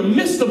are in the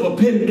midst of a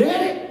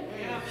pandemic.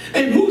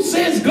 And who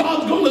says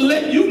God's going to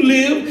let you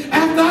live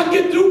after I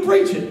get through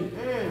preaching?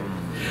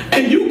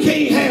 And you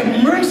can't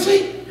have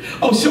mercy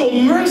or show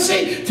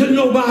mercy to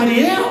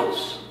nobody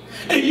else.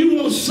 And you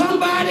want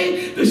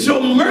somebody to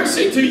show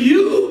mercy to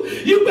you,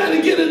 you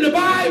better get in the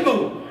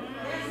Bible.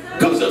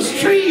 Because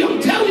this tree, I'm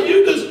telling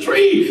you, this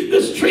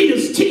tree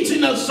is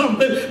teaching us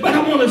something. But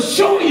I want to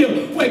show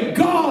you where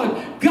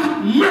God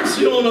got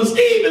mercy on us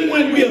even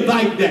when we're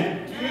like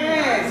that.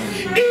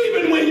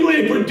 Even when you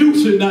ain't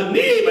producing nothing,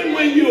 even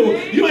when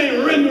you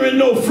ain't rendering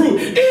no fruit,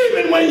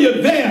 even when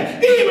you're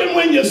there, even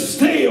when you're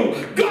stale,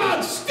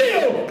 God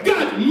still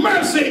got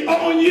mercy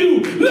on you.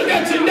 Look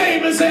at your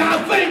neighbor and say,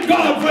 I thank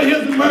God for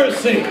his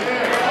mercy.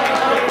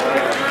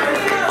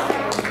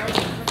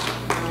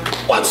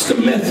 What's the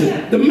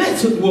method? The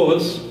method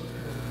was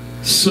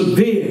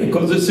severe,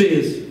 because it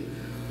says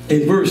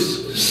in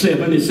verse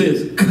 7, it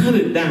says, cut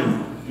it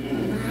down.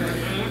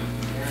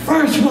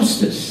 First,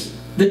 what's this?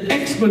 The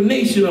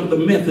explanation of the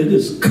method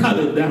is cut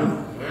it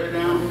down.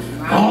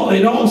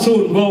 It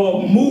also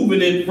involved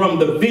moving it from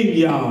the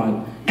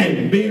vineyard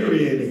and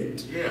burying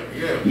it.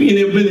 You mean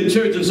ever been in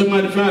church and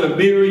somebody try to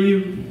bury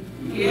you?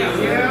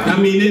 I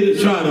mean, they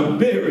just try to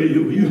bury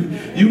you.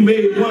 You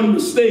made one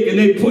mistake and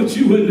they put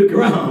you in the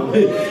ground.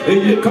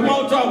 Come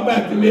on, talk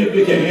back to me if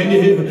you can.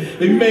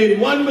 You made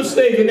one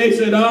mistake and they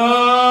said,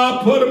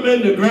 put them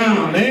in the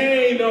ground.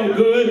 They ain't no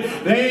good.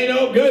 They ain't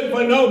no good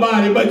for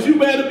nobody. But you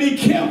better be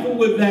careful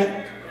with that.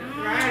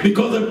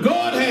 Because if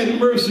God had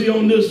mercy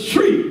on this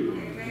tree,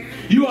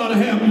 you ought to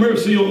have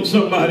mercy on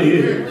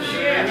somebody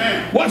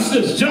else. Watch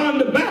this. John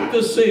the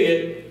Baptist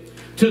said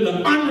to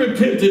the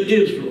unrepentant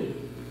Israel,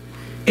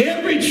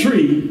 every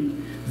tree,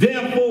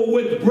 therefore,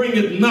 which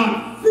bringeth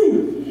not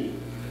fruit,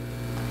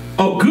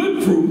 or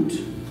good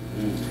fruit,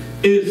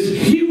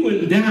 is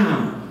hewn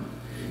down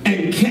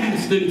and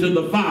cast into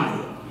the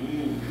fire.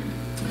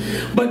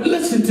 But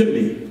listen to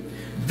me.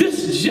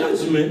 This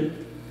judgment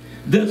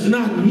does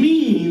not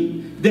mean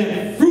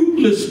that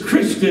fruitless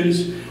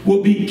Christians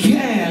will be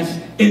cast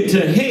into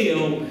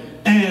hell,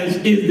 as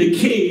is the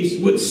case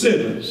with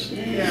sinners.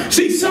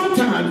 See,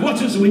 sometimes, watch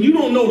this, when you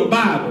don't know the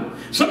Bible,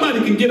 somebody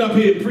can get up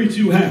here and preach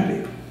you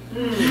happy.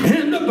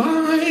 And the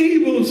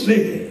Bible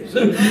says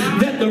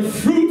that the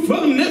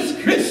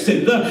fruitfulness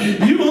Christians,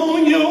 you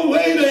on your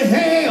way to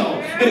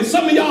hell. And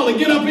some of y'all will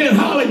get up here and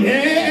holler,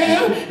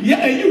 yeah,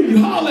 and you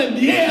holler,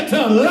 yeah,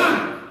 to a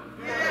lie.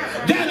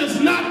 That is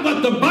not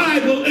what the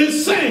Bible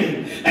is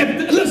saying.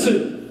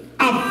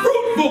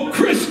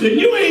 Christian,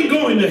 you ain't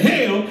going to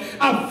hell.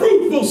 A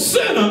fruitful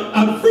sinner,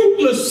 a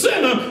fruitless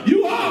sinner,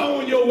 you are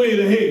on your way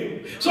to hell.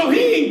 So he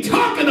ain't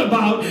talking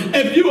about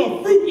if you're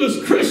a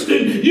fruitless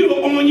Christian,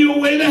 you're on your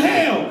way to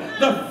hell.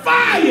 The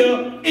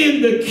fire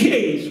in the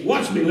case,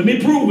 watch me, let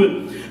me prove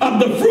it, of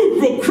the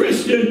fruitful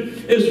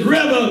Christian is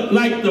rather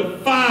like the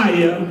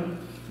fire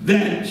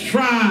that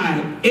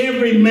tried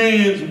every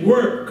man's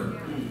work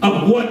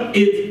of what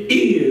it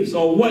is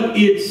or what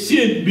it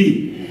should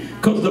be.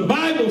 Because the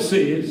Bible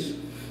says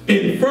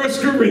in 1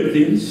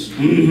 Corinthians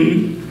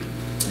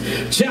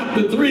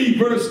chapter 3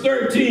 verse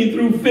 13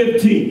 through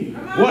 15.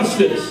 Watch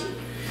this.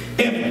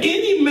 If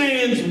any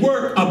man's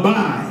work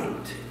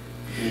abide,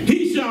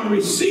 he shall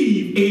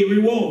receive a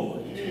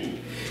reward.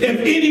 If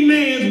any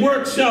man's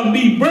work shall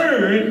be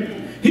burned,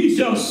 he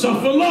shall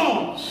suffer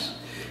loss.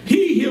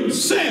 He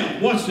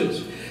himself, watch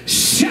this,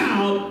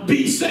 shall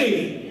be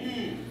saved.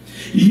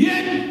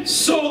 Yet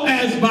so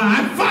as by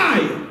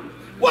fire.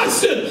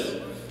 Watch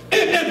this.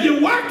 If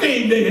your work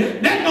ain't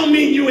there, that don't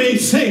mean you ain't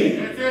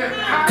saved.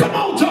 Come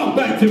on, talk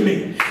back to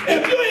me.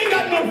 If you ain't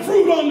got no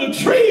fruit on the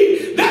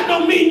tree, that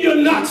don't mean you're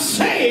not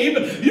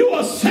saved. You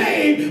are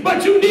saved,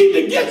 but you need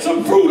to get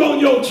some fruit on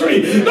your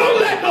tree.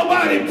 Don't let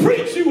nobody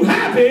preach you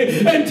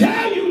happy and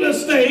tell you to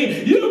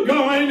stay. You're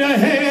going to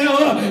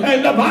hell,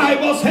 and the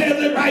Bible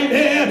says it right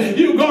there.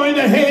 You're going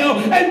to hell,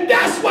 and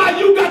that's why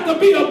you got to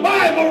be a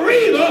Bible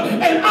reader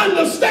and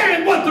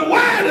understand what the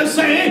Word is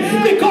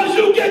saying, because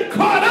you get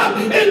caught up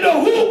in the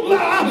hoopla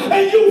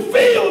and you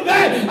feel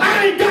that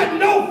I ain't got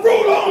no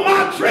fruit on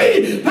my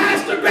tree.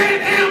 Pastor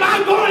Grant, am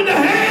I going to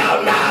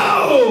hell?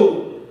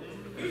 No.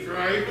 That's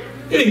right.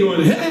 You ain't going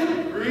to hell.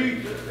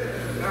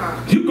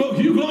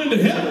 You going to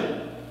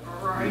heaven.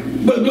 All right.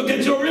 But look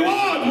at your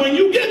reward when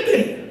you get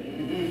there.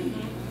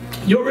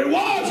 Your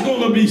reward's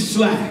going to be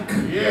slack.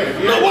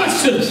 Now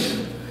watch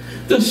this.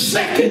 The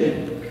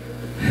second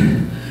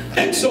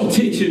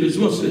exaltation is,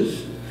 what's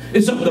this?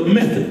 It's of the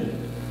method.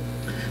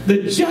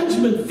 The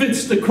judgment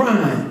fits the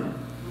crime.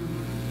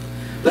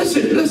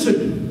 Listen.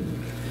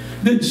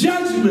 The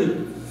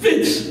judgment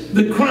fits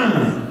the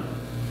crime.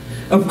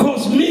 Of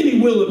course, many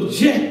will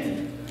object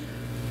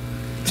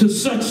to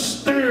such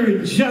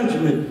stern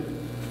judgment,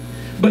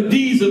 but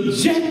these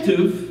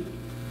objectives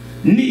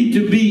need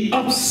to be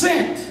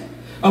upset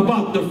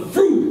about the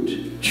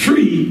fruit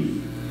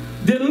tree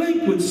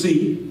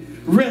delinquency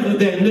rather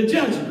than the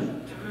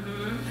judgment.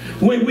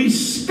 When we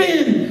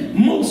spend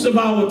most of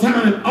our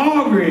time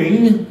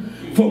arguing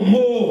for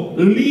more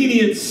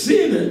lenient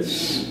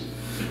sentence,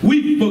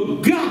 we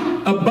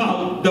forgot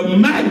about the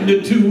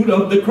magnitude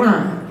of the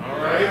crime. All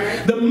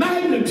right. The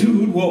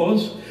magnitude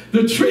was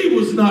the tree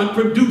was not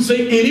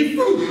producing any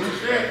fruit.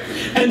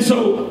 And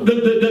so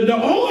the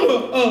owner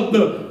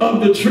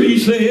of the tree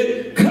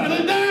said, cut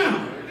it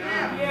down.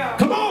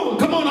 Come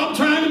on, I'm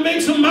trying to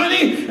make some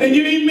money and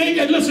you ain't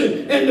making,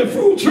 listen, and the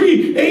fruit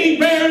tree ain't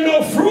bearing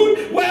no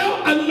fruit.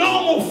 Well, a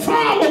normal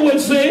farmer would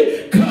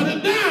say, cut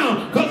it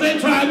down, because they're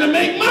trying to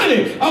make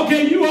money.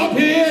 Okay, you up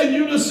here and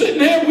you just sitting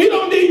here, we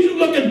don't need you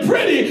looking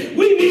pretty,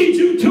 we need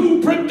you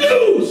to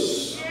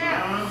produce.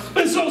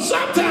 And so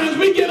sometimes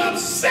we get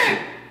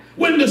upset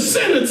when the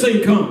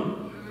sentencing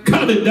comes.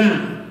 Cut it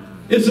down.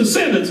 It's a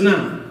sentence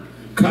now.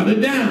 Cut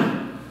it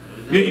down.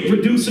 You ain't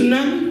producing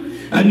nothing?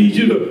 I need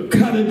you to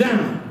cut it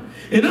down.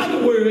 In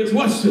other words,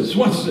 watch this.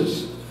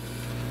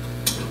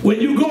 When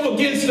you go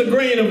against the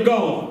grain of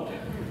God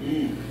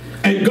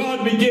and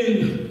God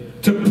begins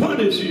to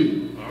punish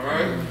you. All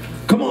right.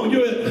 Come on,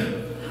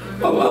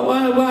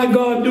 why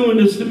God doing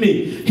this to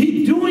me?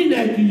 He's doing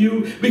that to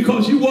you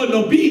because you wasn't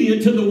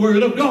obedient to the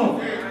word of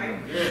God.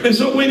 And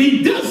so when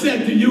he does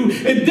that to you,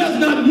 it does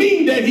not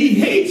mean that he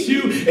hates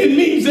you. It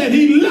means that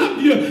he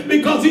loved you,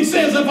 because he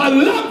says, if I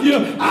love you,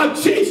 I'm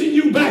chasing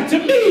you back to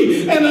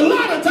me. And a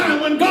lot of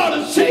time when God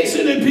is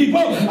chastening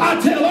people, I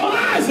tell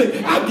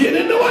Isaac, I get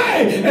in the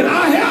way and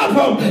I help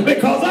him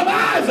because of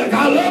Isaac.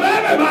 I love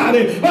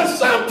everybody. But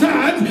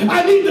sometimes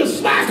I need to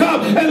slack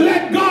up and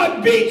let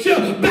God beat you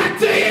back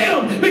to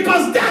him,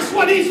 because that's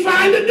what he's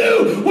trying to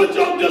do with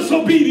your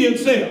disobedient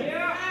self.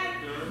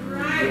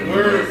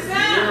 Word.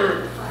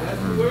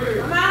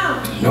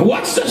 Now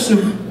watch this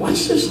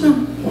now.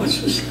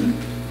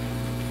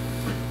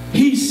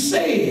 He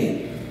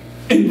said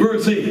in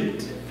verse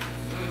 8,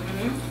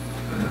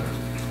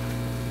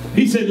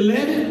 he said,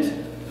 let it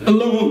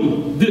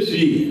alone this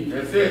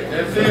year. That's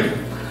it.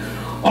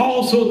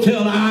 Also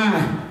till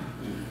I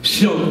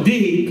shall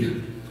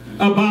dig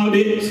about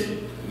it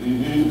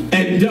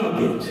and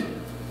dug it.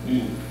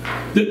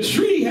 The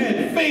tree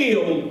had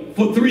failed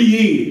for 3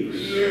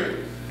 years,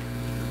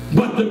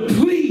 but the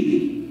plea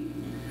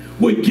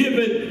would give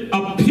it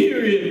a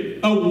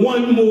period of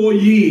 1 more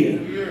year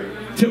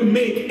to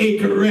make a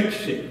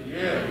correction.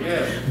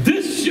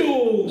 This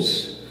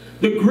shows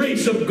the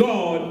grace of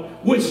God,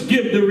 which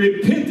gives the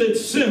repentant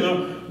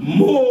sinner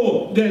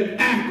more than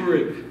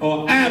accurate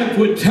or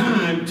adequate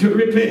time to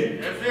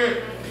repent.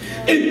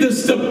 It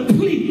is the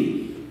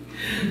plea.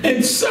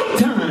 And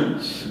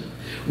sometimes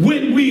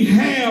when we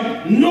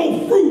have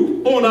no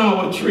fruit on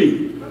our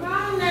tree,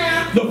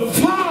 the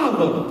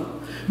Father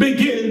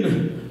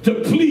begin to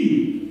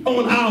plead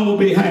on our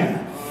behalf.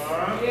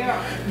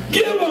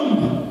 Give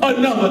them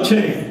another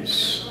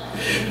chance.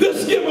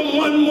 Let's give them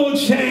one more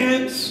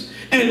chance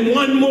and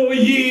one more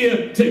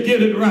year to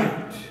get it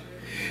right.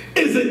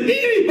 Is there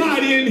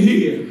anybody in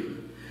here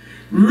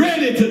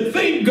ready to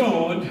thank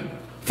God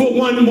for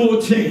one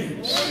more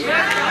chance?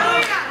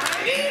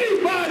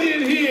 Anybody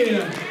in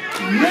here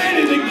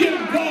ready to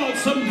give God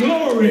some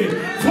glory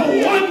for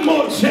one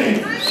more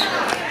chance?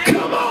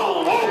 Come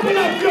on, open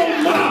up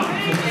your mouth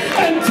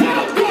and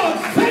tell God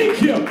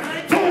thank you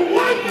for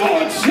one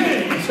more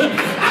chance.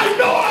 I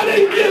know I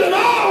didn't get it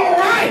all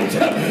right,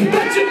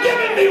 but you're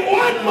giving me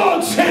one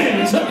more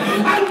chance.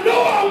 I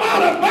know I'm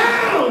out of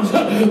bounds,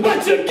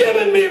 but you're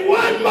giving me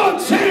one more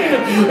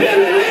chance. And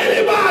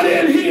anybody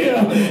in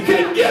here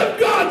can give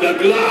God the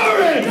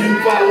glory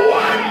for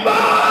one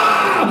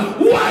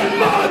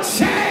more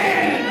chance.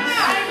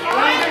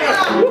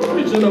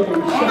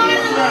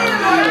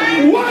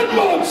 One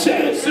more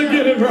chance to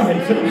get it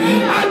right.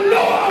 I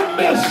know I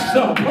messed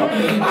up.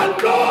 I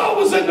know I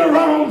was in the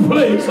wrong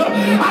place.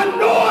 I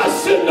know I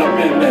shouldn't have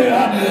been there.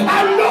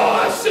 I know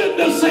I shouldn't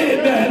have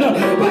said that.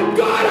 But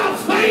God, I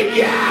thank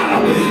you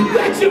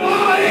that you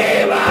are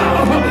able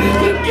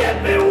to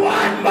give me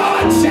one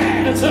more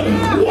chance.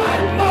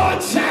 One more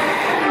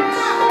chance.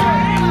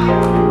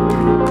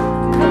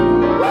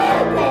 Oh,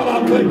 God, I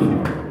thank you.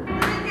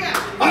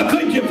 I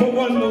thank you for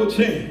one more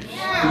chance.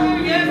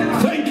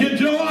 Thank you,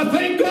 Joe. I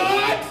thank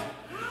God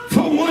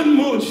for one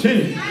more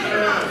chance.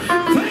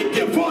 Thank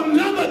you for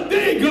another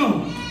day,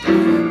 God,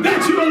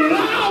 that you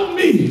allow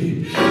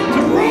me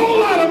to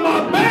roll out of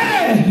my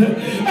bed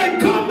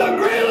and come to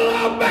Great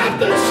Love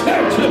Baptist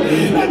Church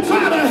and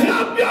try to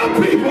help your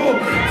people.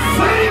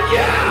 Thank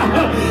you.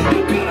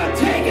 You could have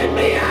taken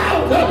me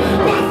out, but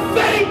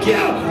thank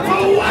you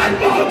for one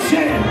more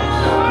chance.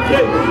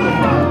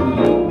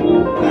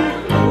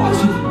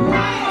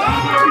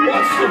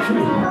 Watch the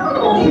tree.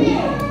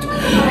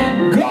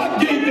 God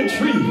gave the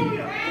tree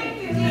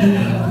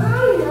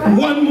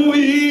one more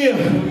year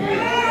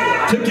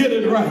to get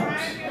it right.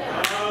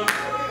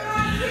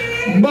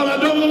 But I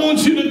don't want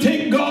you to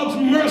take God's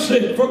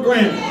mercy for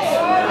granted.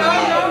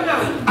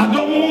 I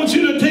don't want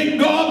you to take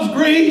God's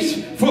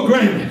grace for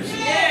granted.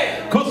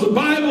 Because the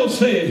Bible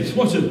says,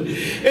 watch it,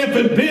 if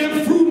it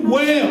bear fruit,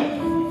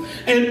 well,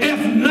 and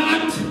if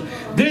not,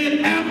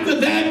 then after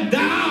that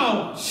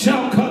thou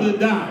shalt cut it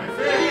down.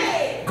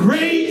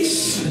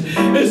 Grace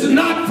is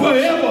not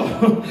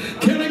forever.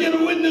 Can I get a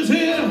witness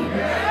here?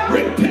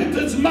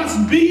 Repentance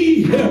must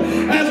be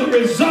as a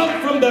result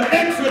from the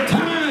extra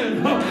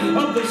time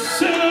of the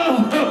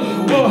sinner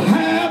will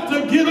have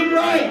to get it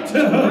right.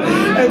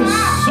 And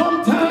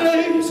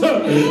sometimes,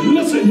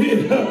 listen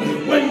here,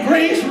 when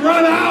grace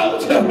run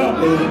out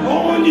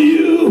on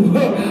you,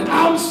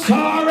 I'm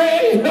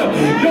sorry,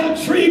 your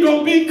tree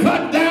gonna be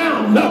cut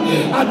down.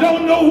 I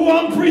don't know who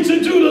I'm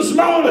preaching to this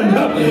morning,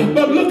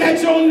 but look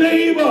at your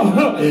neighbor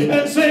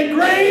and say,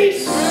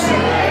 grace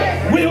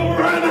will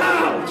run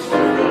out.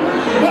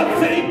 But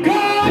thank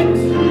God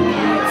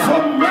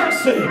for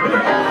mercy.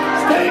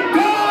 Thank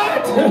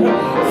God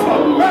for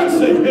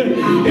mercy.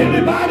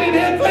 Anybody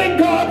there thank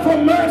God for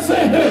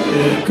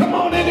mercy? Come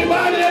on,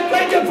 anybody there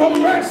thank you for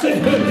mercy?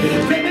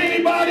 Can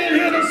anybody in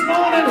here this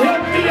morning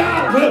help me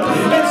out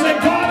and say,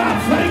 God, I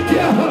thank you.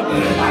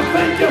 I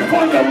thank you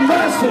for your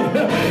mercy.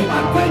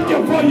 I thank you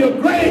for your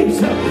grace.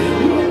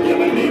 You've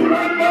given me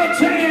one more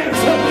chance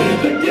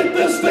to get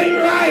this thing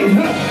right.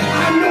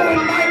 I know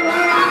it might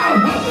run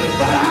out,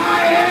 but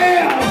I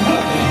am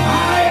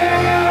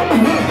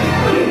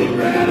getting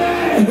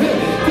ready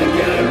to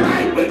get it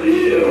right with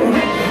you.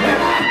 And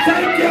I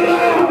thank you,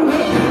 Lord.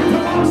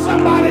 Come on,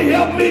 somebody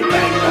help me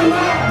thank the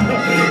Lord.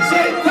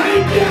 Say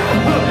thank you.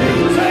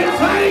 Say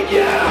thank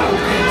you.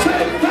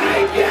 Say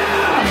thank you.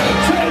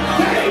 Say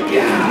thank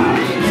you.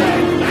 Say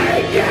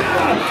thank you.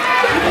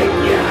 Thank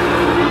you.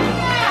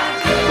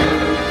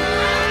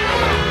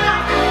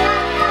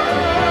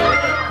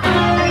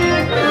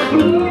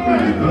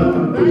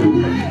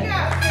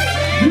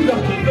 You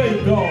got to thank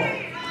God.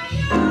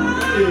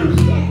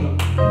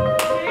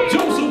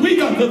 Joseph, we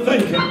got to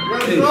thank him.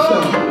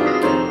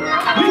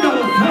 We got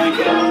to thank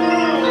him.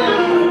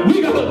 We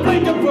got to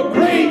thank him for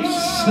grace.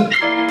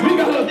 We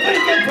got to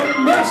thank him for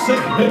mercy.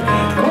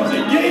 Because he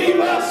gave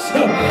us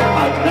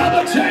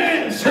another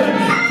chance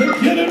to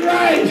get it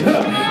right.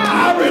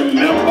 I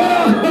remember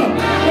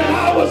when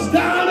I was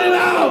down and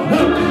out,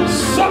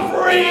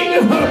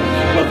 suffering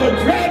with a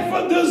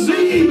dreadful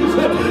disease,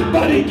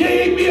 but he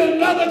gave me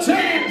another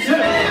chance.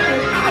 And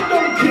I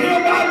don't care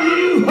about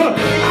you. I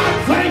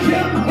thank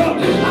him. I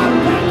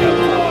thank him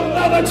for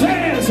another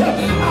chance. I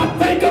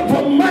thank him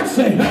for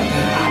mercy.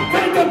 I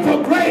thank him for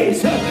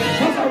grace.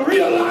 Because I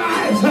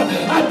realized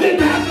I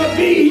didn't have to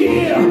be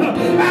here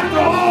after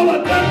all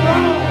I've done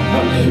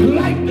wrong.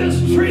 Like this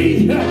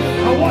tree, I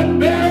wasn't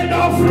bearing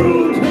no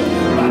fruit,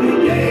 but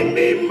he gave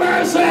me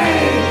mercy.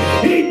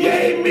 He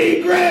gave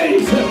me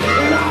grace.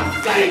 And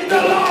I thank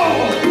the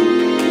Lord.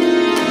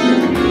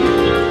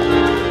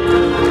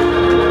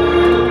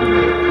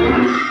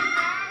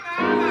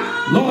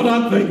 Lord, I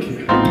I thank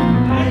you.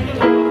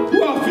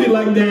 Well, I feel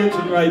like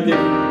dancing right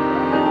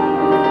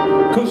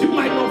there. Because you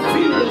might not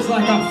feel just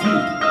like I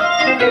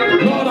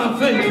feel. Lord, I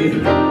thank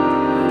you.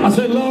 I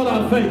said, Lord,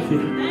 I thank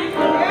you.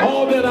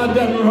 All that I've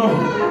done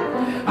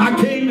wrong. I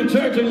came to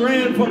church and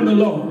ran from the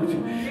Lord.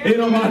 Ain't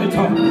nobody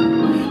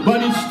talking.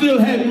 But he still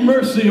had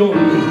mercy on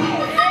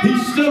me. He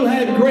still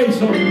had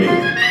grace on me.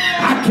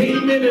 I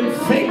came in and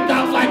faked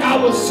out like I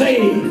was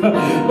saved,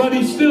 but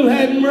he still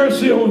had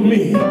mercy on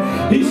me.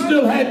 He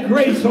still had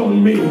grace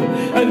on me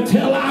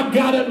until I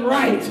got it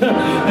right.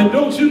 And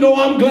don't you know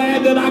I'm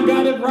glad that I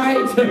got it right?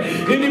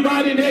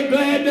 Anybody that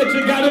glad that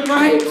you got it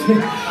right?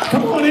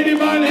 Come on,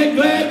 anybody that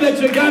glad that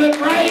you got it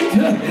right?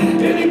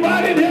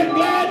 Anybody that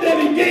glad that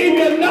he gave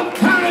you enough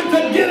time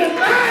to get it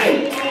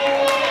right?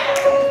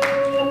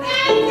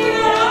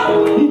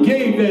 He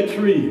gave that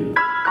tree.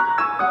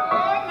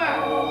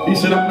 He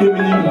said, I'm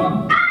giving you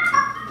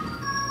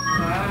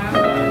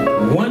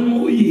one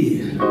more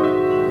year.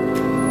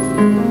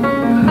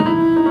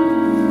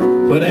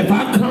 But if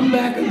I come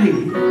back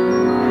again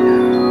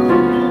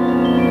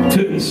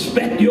to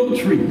inspect your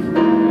tree,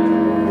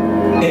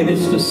 and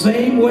it's the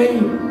same way,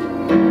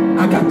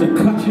 I got to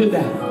cut you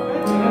down.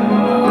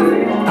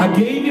 I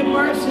gave you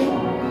mercy.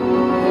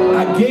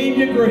 I gave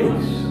you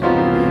grace.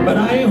 But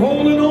I ain't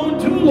holding on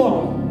too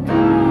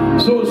long.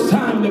 So it's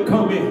time to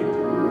come in.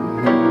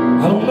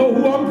 I don't know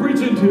who I'm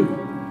preaching to,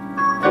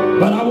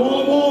 but I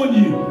want to warn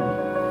you,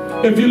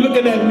 if you're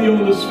looking at me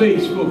on this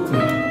Facebook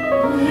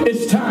thing,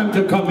 it's time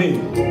to come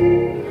in.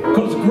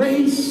 Because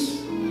grace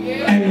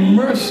and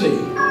mercy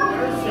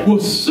will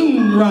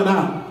soon run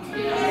out.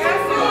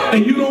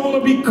 And you don't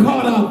want to be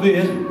caught out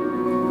there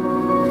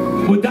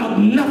without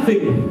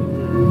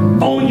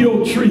nothing on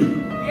your tree.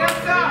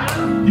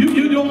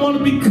 You don't want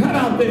to be cut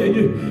out there.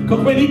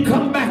 Because when he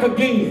come back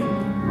again,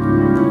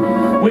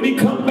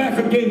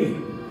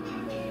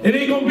 it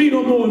ain't going to be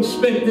no more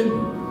inspecting.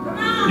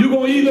 You're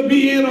going to either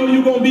be in or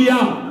you're going to be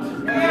out.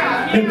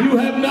 If you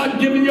have not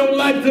given your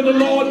life to the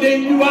Lord,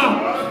 then you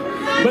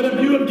out. But if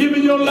you have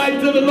given your life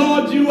to the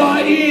Lord, you are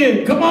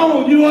in. Come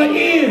on, you are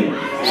in.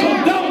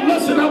 So don't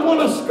listen. I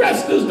want to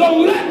stress this.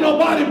 Don't let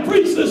nobody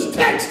preach this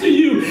text to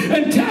you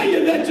and tell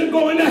you that you're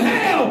going to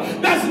hell.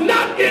 That's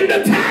not in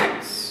the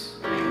text.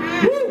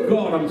 Woo,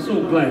 God, I'm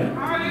so glad.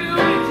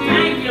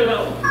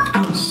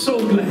 I'm so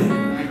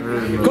glad.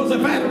 Because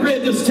if I had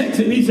read this text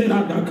and he said,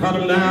 I cut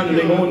them down and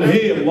they're going to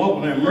hell,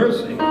 walking at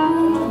mercy,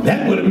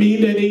 that would have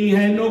mean that he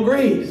had no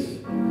grace.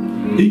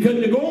 He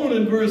couldn't have gone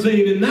in verse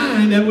 8 and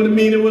 9. That would have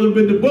mean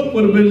the book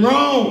would have been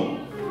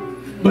wrong.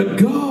 But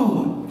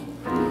God,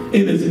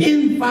 in his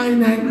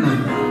infinite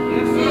mind,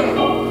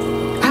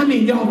 I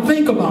mean, y'all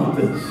think about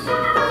this.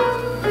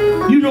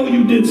 You know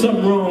you did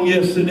something wrong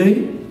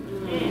yesterday.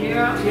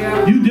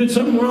 You did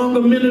something wrong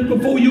a minute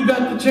before you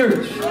got to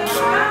church.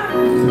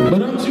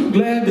 But aren't you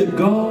glad that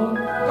God,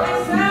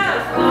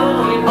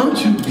 aren't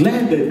you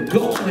glad that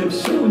God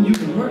has shown you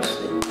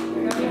mercy?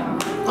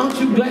 Aren't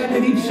you glad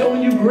that he's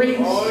showing you grace?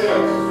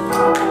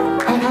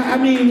 I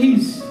mean,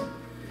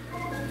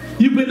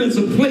 you've been in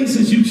some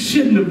places you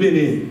shouldn't have been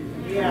in.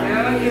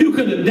 You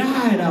could have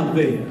died out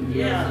there.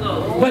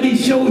 But he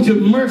showed you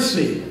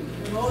mercy.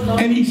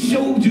 And he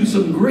showed you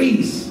some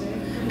grace.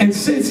 And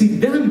since he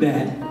done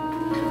that,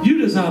 you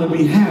just ought to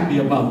be happy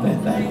about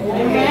that thing.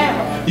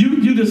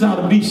 You just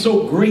ought to be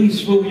so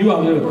graceful. You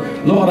ought to,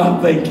 Lord, I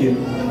thank you.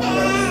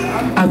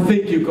 I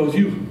thank you because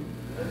you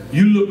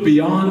look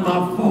beyond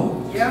my faults.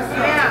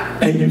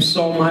 And you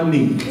saw my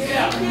needs.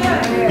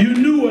 You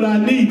knew what I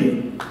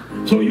needed.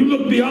 So you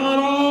look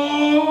beyond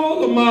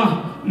all of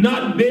my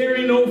not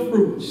bearing no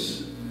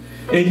fruits.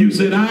 And you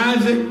said,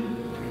 Isaac,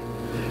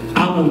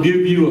 I'm going to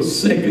give you a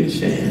second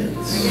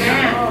chance.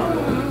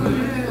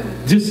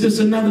 Just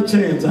another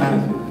chance,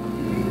 Isaac,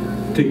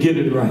 to get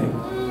it right.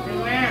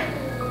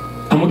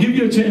 I'm going to give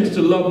you a chance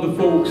to love the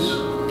folks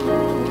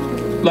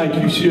like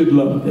you should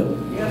love them.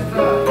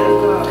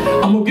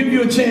 I'm going to give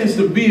you a chance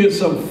to bear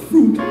some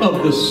fruit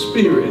of the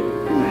Spirit,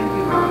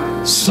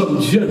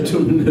 some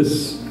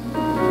gentleness,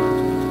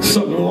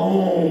 some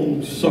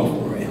long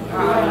suffering.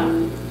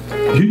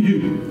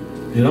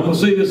 And I'm going to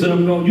say this and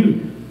I'm going to,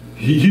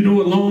 you know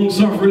what long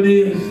suffering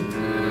is?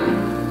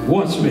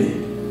 Watch me.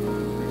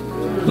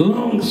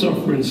 Long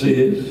suffering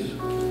says,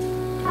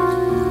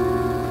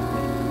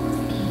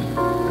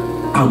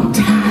 I'm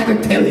tired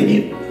of telling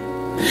you.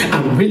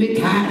 I'm really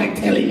tired of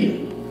telling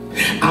you.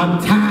 I'm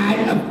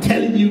tired of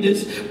telling you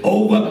this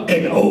over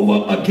and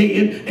over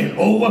again and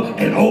over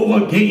and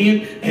over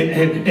again.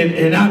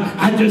 And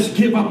I just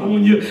give up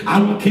on you. I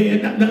don't care.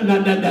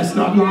 That's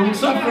not long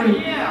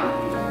suffering.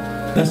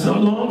 That's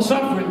not long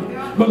suffering.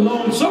 But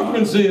long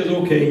suffering says,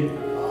 okay,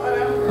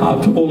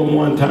 I told them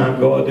one time,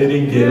 God, they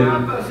didn't get it.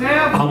 I'm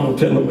going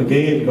to tell them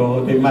again,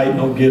 God, they might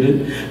not get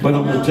it. But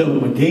I'm going to tell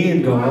them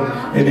again,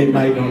 God, and they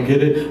might not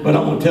get it. But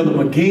I'm going to tell them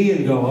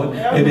again, God,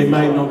 and they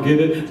might not get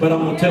it. But I'm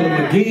going to tell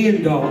them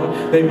again,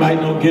 God, they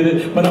might not get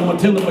it. But I'm going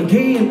to tell them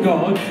again,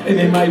 God, and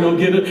they might not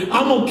get it.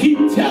 I'm going to keep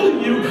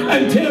telling you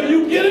until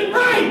you get it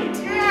right.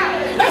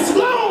 That's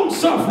long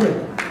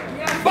suffering.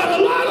 But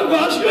a lot of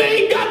us, you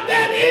ain't got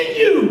that in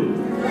you.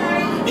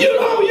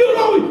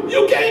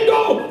 You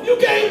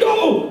can't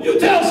go. You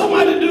tell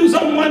somebody to do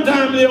something one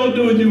time, they don't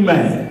do it, you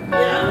mad.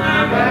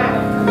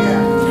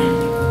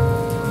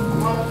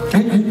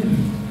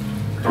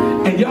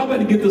 And y'all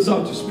better get this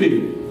out your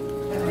spirit.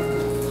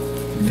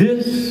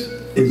 This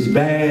is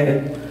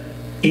bad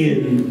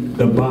in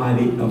the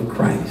body of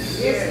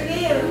Christ. Yes,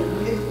 it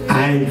is.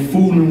 I ain't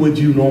fooling with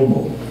you no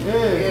more.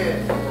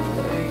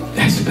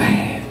 That's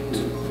bad.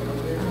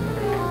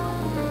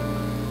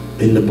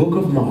 In the book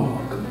of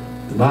Mark,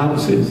 the Bible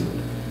says,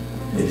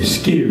 it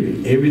is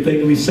scary.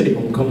 Everything we say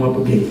gonna come up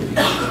again.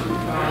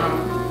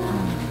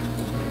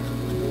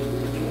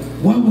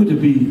 What would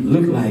it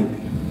look like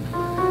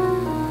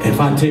if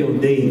I tell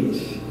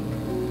Davis,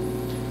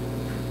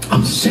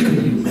 I'm sick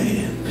of you,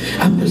 man.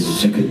 I'm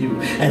just sick of you,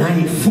 and I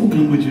ain't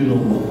fooling with you no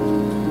more.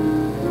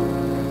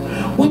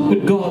 What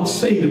would God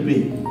say to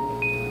me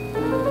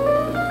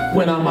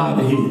when I'm out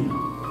of here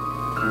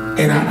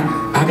and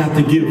I got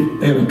to give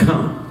an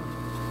account?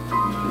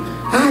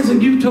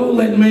 Isaac, you told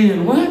that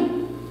man what?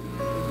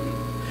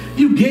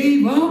 You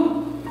gave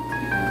up?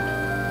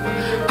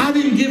 I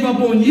didn't give up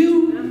on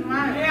you.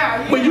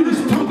 When you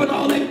was pumping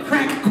all that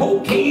crack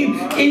cocaine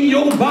in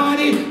your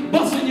body,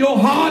 busting your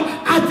heart,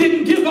 I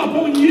didn't give up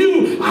on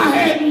you. I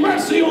had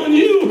mercy on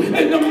you,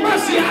 and the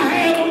mercy I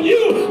had on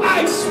you,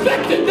 I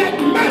expected that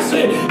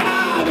mercy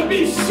to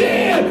be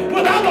shared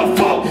with other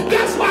folk.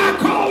 That's why I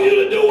call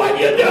you to do what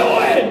you're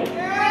doing.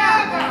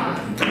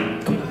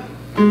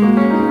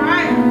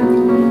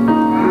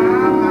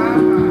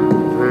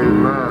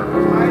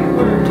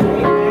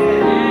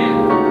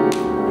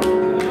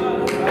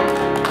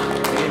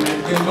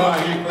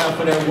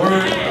 For that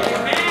word.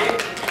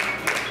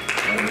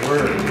 That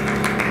word.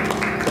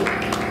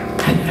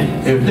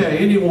 If there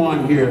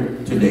anyone here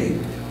today,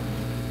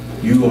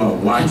 you are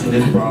watching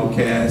this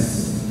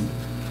broadcast,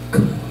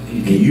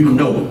 and you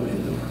know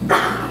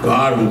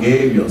God will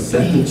give you a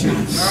second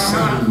chance.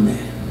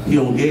 He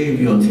will give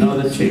you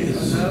another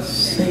chance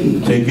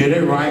to get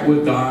it right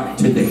with God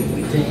today.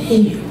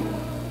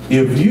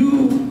 If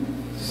you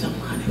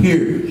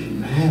hear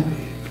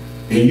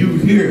and you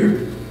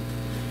hear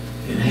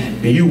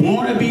and you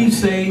want to be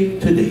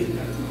saved today,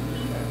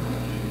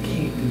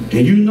 and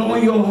you know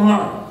in your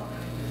heart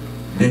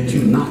that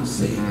you're not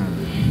saved,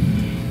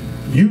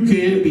 you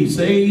can be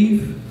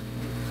saved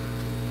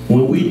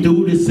when we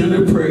do the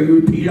sinner prayer.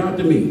 You repeat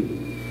after me.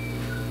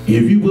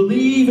 If you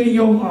believe in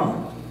your heart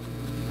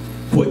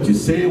what you're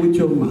saying with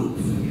your mouth,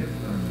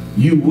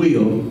 you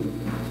will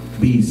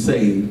be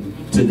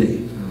saved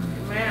today.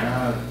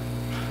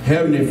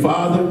 Heavenly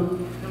Father,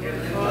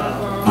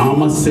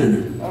 I'm a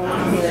sinner.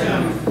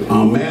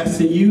 I'm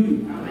asking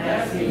you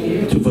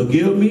to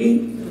forgive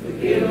me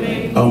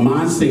of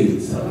my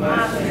sins.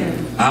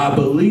 I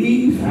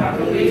believe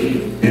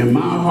in my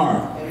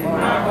heart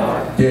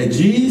that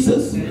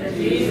Jesus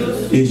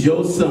is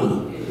your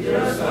son.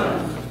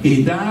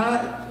 He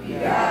died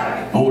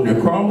on the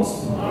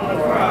cross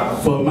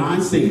for my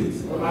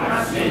sins.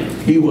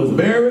 He was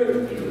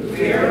buried.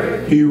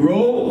 He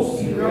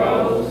rose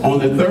on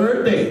the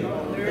third day.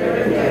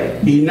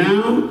 He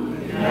now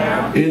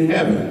in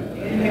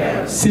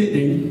heaven,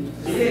 sitting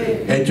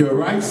at your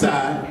right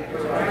side,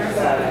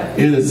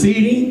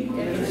 interceding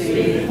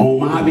on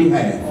my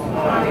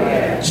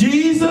behalf.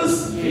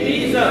 Jesus,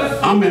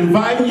 I'm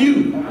inviting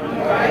you,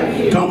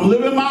 come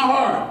live in my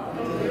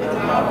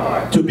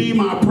heart, to be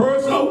my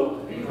personal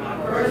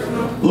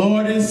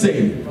Lord and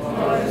Savior.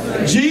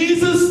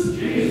 Jesus,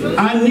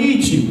 I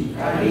need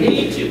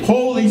you.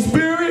 Holy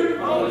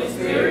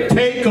Spirit,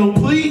 take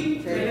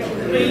complete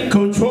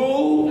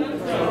control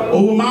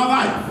over my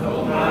life.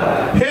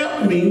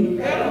 Help me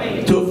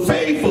to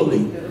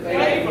faithfully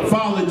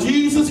follow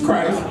Jesus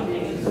Christ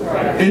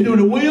and do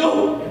the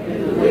will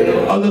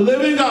of the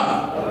living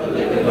God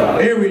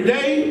every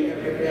day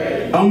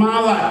of my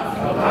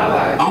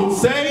life. I'm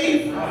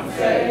saved.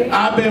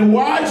 I've been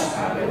washed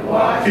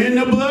in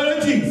the blood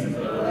of Jesus.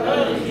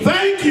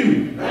 Thank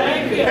you,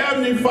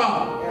 Heavenly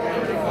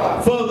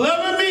Father, for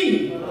loving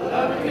me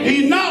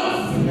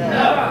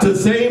enough to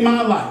save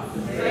my life.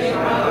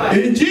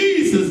 In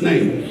Jesus'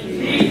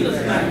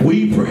 name,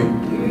 we pray.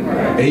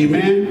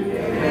 Amen.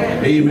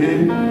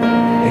 Amen.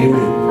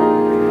 Amen.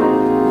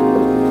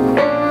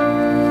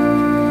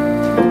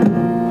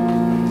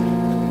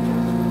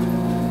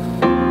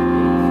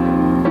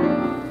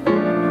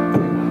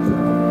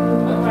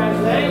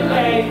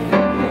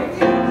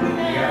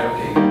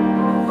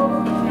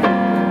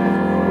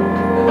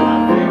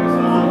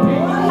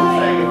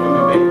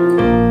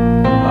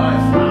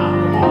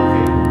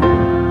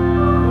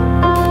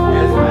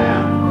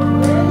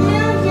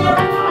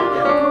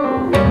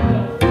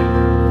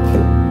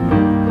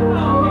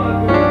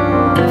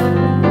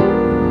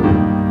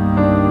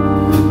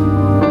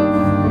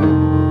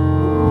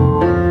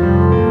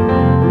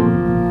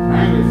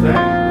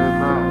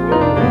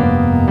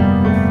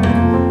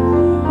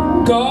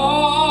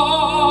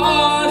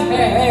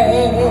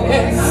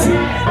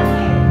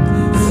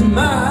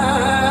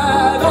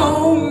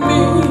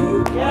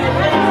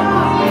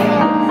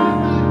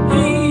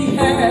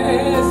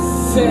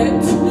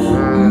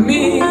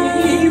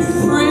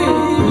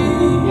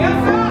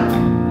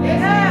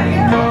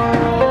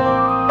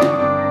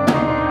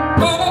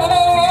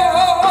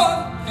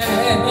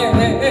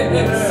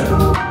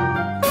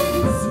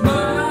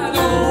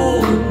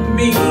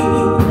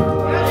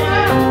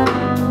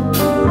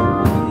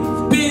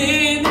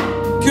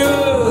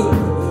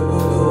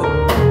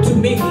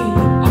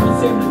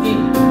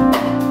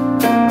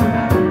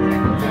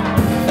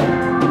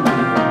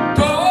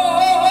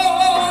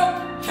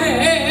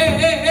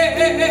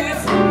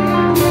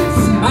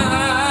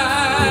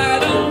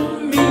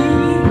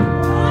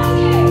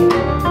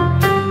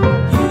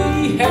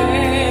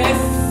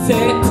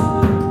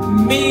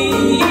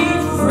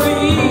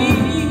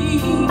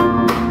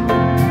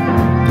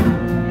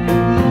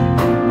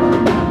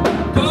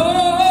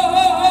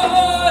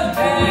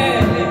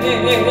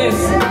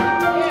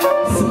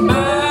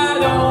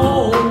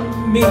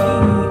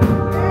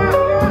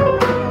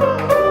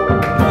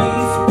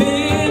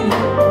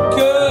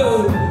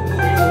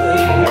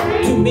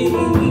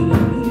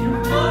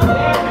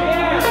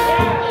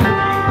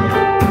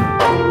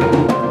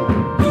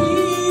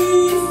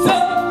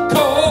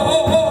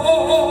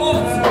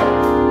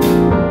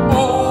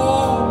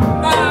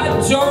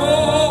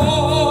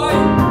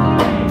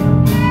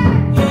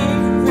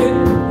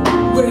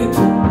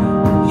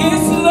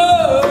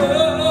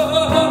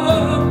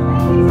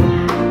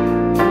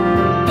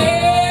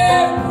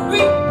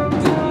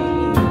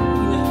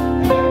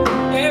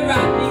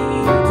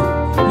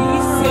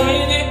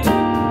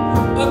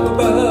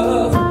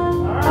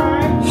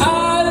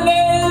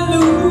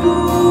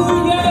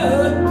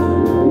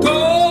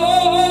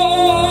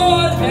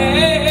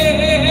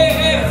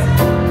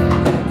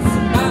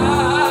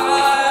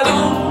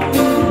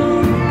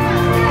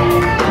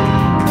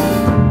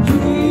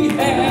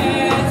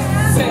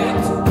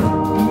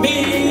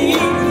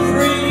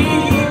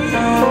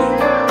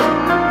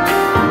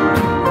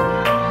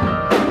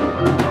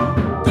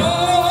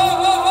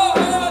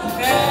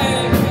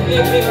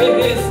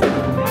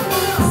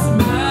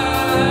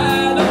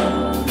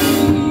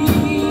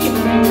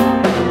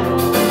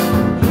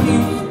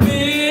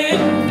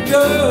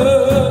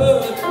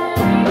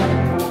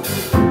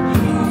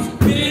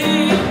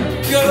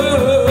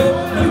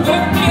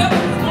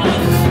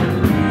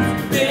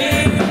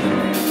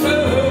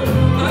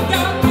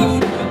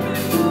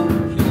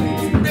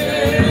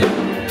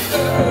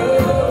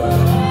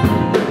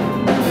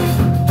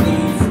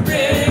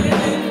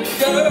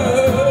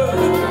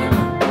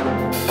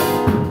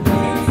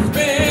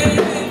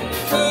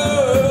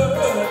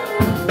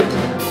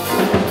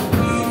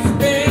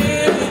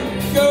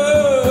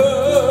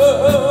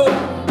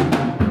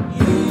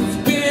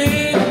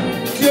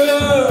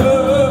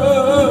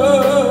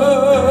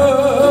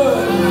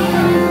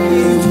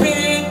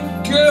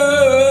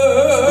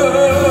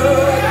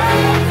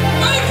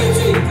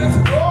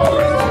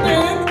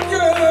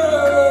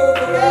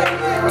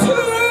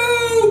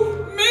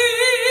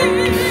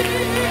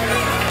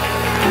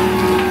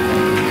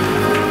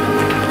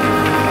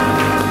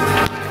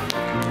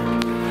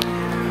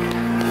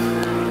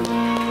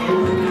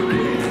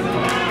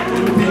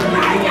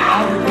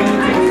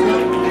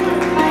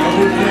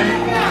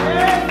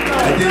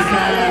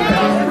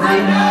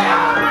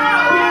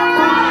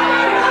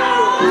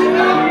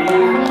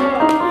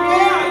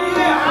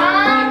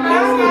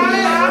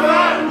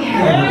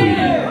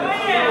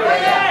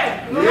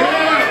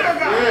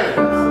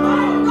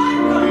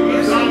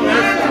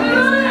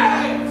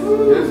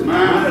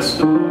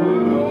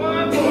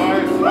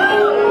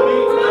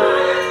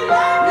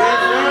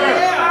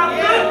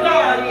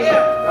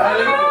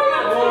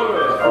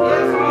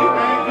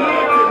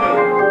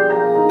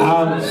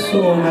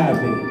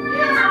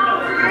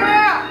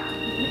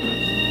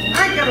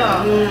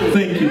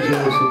 Thank you,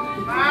 Joseph.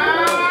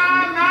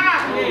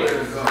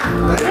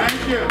 Thank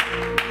you.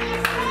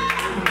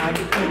 Thank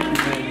you,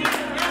 man.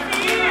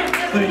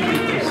 Thank you,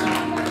 Chris.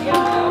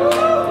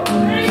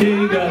 She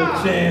got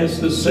a chance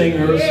to sing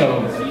her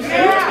song.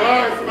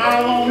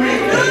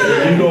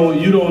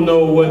 You don't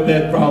know what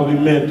that probably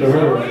meant to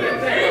her,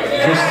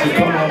 just to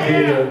come up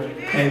here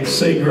and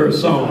sing her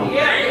song.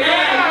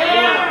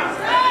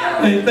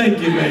 Hey, thank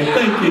you, man.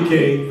 Thank you,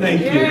 Kay.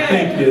 Thank you.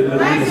 Thank you.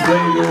 This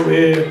lady over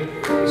here,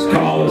 Miss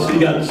Carla, she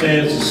got a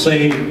chance to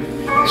sing.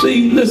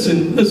 See,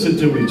 listen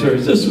to me,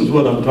 church. This is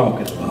what I'm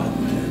talking about,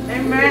 man.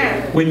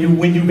 Amen.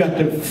 When you got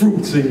the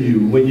fruits in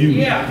you, when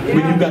you got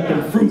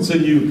the fruits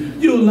in you,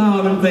 you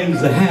allow them things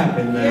to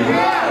happen, man.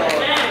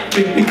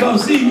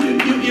 Because see,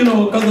 you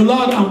know, because a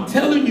lot, I'm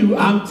telling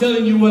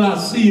you what I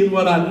see and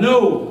what I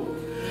know.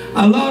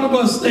 A lot of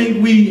us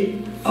think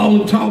we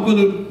on top of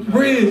the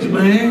bridge,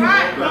 man.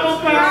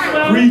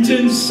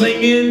 Preaching,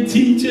 singing,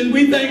 teaching.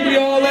 We think we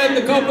all had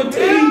the cup of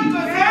tea.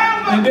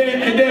 And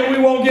then we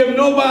won't give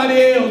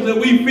nobody else that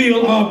we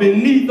feel are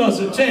beneath us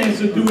a chance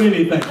to do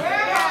anything.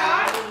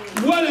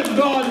 What if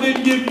God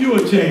didn't give you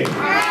a chance?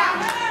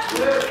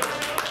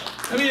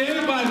 I mean,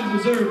 everybody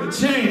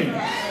deserves a chance.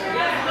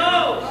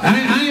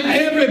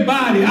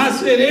 Everybody, I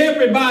said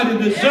everybody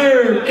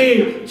deserves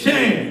a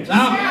chance.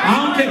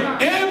 I don't care.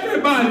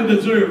 Everybody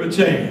deserves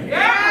a chance.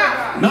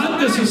 Not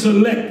just a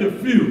selective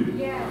few.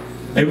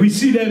 And we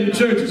see that in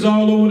churches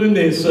all over the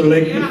place,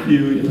 selective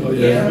few, you know.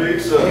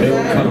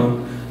 They'll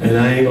come, and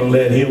I ain't going to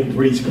let him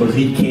preach because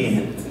he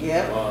can't.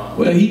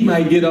 Well, he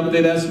might get up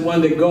there. That's the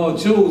one that God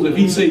chose. If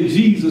he say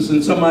Jesus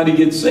and somebody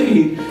gets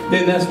saved,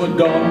 then that's what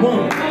God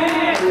wants.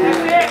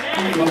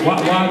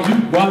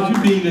 Why'd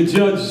you be the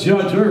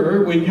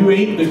judger when you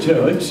ain't the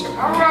judge?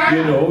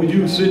 You know,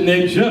 you sitting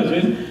there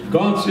judging.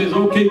 God says,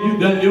 okay, you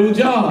done your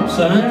job,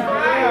 son.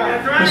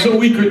 And so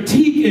we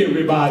critique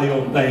everybody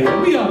on things.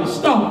 We ought to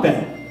stop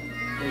that.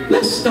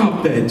 Let's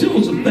stop that.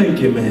 Joseph, thank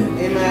you, man.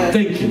 Amen.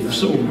 Thank you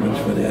so much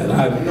for that.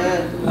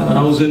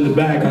 I was in the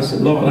back. I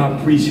said, Lord, I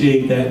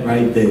appreciate that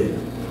right there.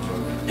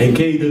 And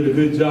Kay did a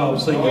good job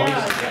singing.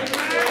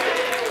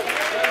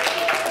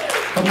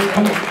 Come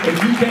on. If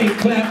you can't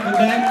clap for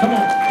that, come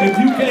on. If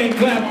you can't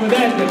clap for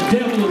that, the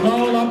devil is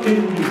all up in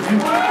you.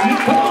 Come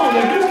on.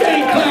 If you can't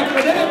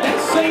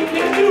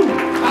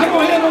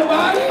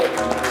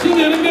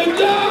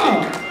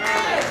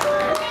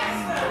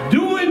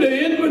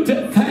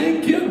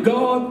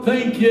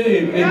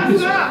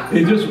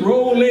it just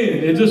rolled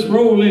in. It just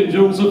rolled in,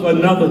 Joseph,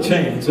 another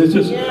chance. It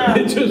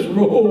just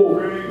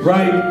rolled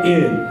right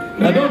in.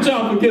 Now don't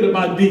y'all forget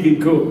about Deacon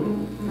Cook.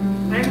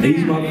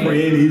 He's my friend,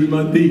 he's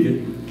my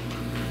deacon.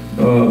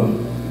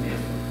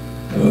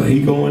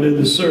 He going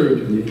into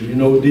surgery. You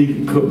know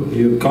Deacon Cook,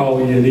 he'll call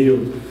you and they're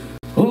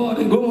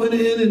going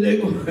in and they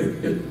go,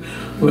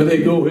 well,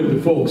 they go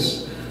into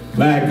folks'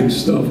 back and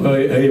stuff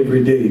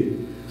every day.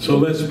 So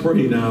let's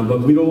pray now,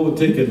 but we don't want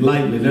to take it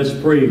lightly. Let's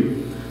pray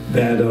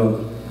that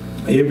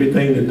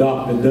everything the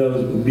doctor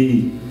does will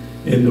be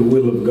in the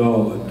will of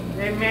God.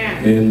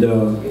 Amen.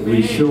 And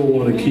we sure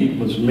want to keep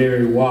Miss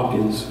Mary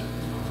Watkins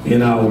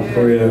in our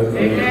prayer.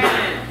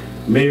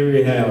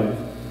 Mary have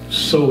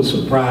so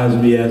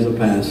surprised me as a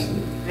pastor.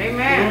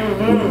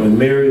 Amen. When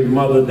Mary's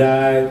mother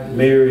died,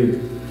 Mary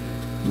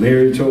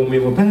told me,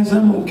 well, Pastor,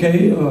 I'm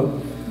okay.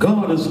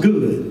 God is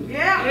good.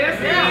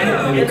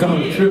 And it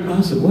come to trip.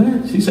 I said,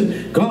 what? She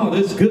said, God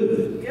is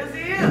good. Yes,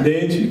 he is. And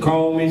then she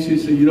called me. She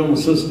said, you know, my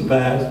sister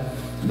passed,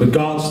 but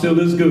God still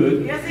is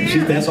good. Yes, he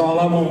is. That's all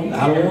I want.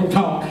 I don't want to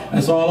talk.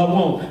 That's all I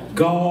want.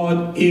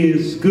 God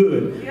is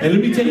good. Yes, and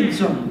let me tell you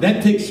something.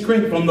 That takes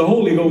strength from the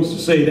Holy Ghost to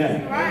say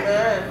that.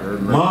 Right.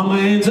 Mama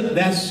answered,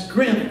 that's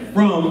strength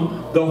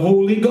from the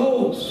Holy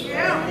Ghost.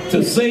 Yeah.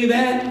 To say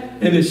that,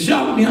 and it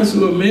shocked me. I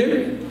said, well,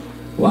 Mary,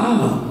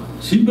 wow.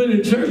 She's been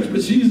in church,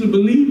 but she's a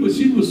believer.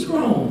 She was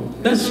strong.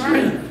 That's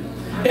strength.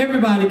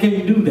 Everybody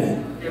can't do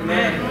that.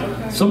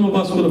 Amen. Some of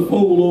us would have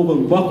fold over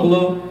and buckle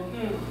up.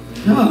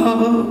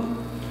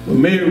 But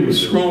Mary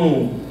was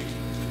strong.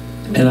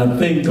 And I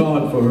thank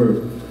God for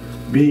her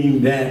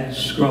being that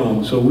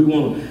strong. So we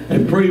want to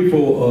and pray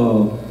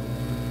for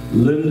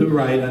Linda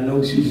Wright. I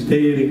know she's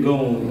dead and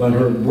gone, but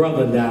her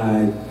brother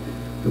died,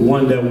 the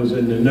one that was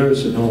in the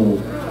nursing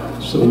home.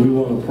 So we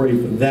want to pray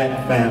for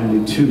that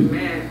family too.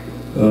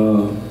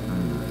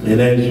 And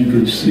as you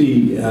can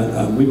see,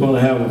 we're going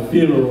to have a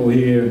funeral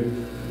here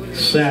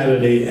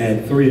Saturday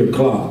at 3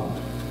 o'clock.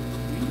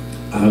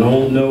 I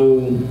don't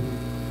know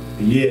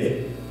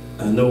yet.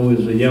 I know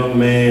it's a young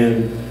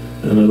man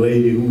and a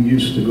lady who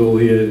used to go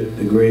here at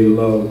the Greater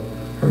Love.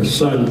 Her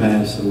son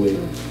passed away.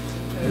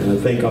 And I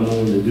think I'm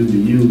going to do the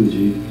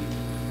eulogy.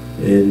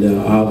 And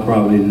I'll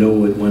probably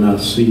know it when I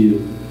see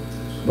it.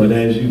 But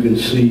as you can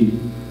see,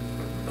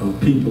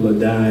 people are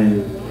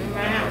dying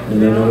at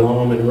an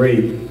alarming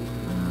rate.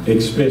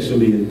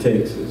 Especially in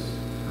Texas.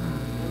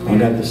 I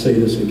got to say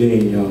this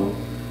again, y'all.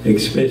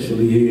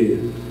 Especially here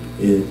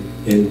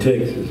in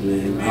Texas,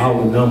 man.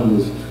 Our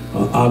numbers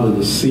are out of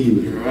the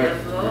ceiling.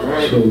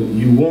 So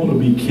you want to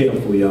be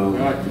careful, y'all.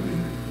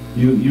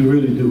 You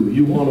really do.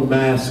 You want to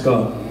mask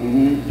up.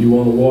 You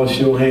want to wash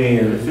your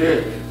hands.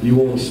 You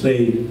want to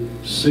stay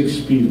 6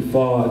 feet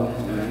apart.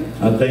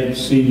 I think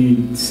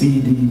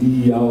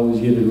CDD, I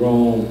always get it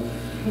wrong.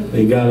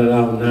 They got it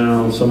out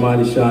now.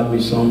 Somebody shot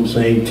me something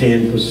saying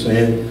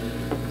 10%.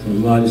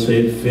 Somebody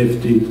said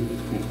 50.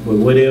 But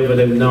whatever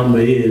that number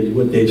is,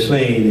 what they're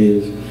saying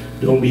is,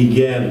 don't be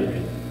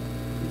gathering.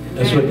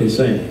 That's what they're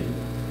saying.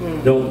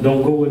 Don't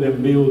go in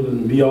them buildings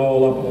and be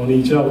all up on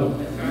each other.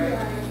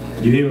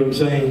 You hear what I'm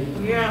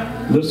saying?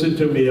 Yeah. Listen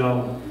to me,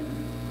 y'all.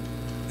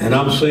 And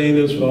I'm saying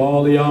this for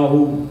all of y'all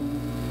who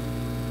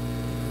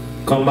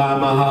come by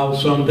my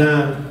house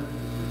sometime.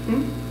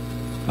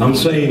 I'm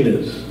saying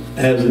this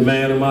as the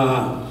man of my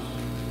house.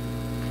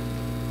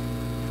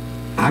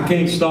 I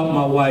can't stop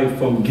my wife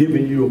from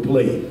giving you a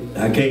plate.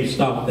 I can't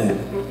stop that.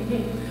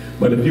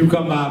 But if you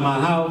come by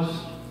my house,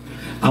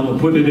 I'm going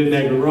to put it in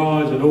that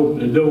garage and open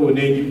the door, and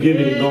then you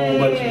get it and go on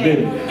about your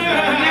business.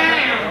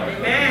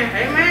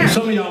 Amen.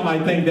 Some of y'all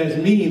might think that's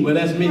mean, but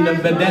that's mean.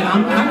 But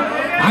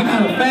I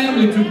got a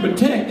family to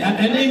protect.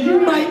 And then you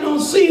might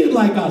not see it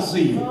like I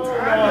see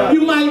it.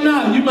 You might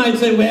not. You might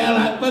say,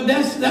 well, but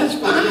that's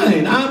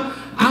fine.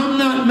 I'm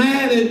not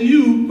mad at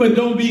you, but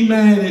don't be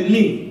mad at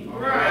me.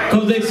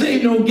 Because they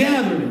say no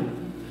gathering.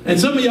 And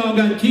some of y'all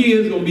got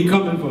kids going to be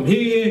coming from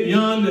here and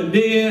yonder and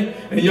there,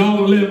 and y'all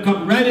going to let them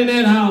come right in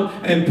that house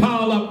and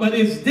pile up. But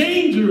it's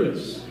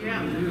dangerous. Yeah.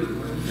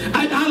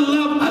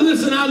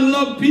 I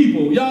love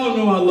people. Y'all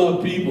know I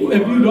love people.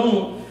 If you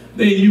don't,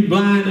 then you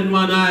blind in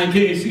one eye and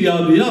can't see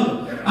out the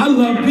other. I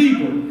love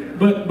people.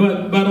 But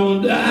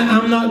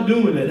I'm not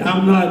doing it.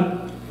 I'm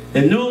not.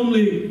 And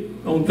normally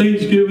on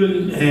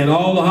Thanksgiving and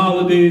all the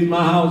holidays,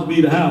 my house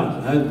be the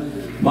house.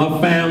 My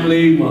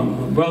family, my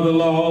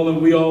brother-in-law, all of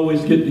them, we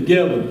always get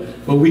together.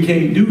 But we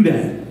can't do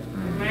that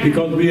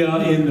because we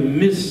are in the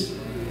midst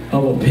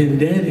of a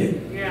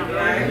pandemic.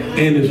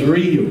 And it's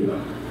real.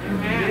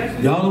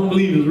 Y'all don't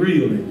believe it's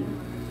real.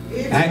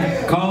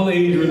 Call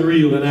Adrian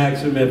Real and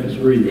ask him if it's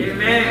real.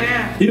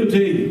 He'll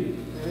tell you.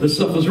 This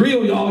stuff is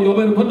real, y'all. Y'all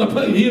better put it up.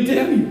 He'll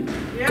tell you.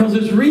 Because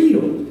it's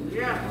real.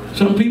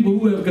 Some people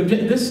who have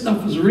this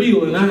stuff is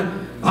real,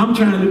 and I'm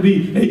trying to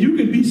be, and you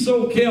can be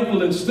so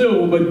careful and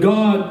still, but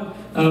God,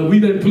 we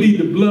didn't plead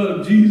the blood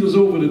of Jesus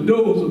over the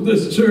doors of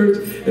this church.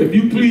 If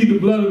you plead the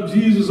blood of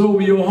Jesus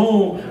over your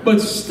home, but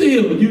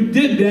still, you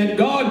did that,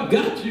 God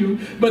got you,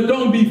 but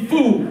don't be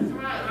fooled.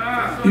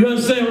 You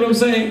understand what I'm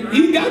saying?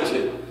 He got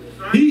you.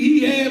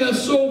 He had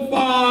us so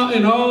far,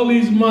 and all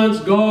these months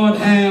God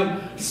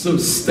have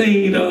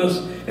sustained us.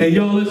 And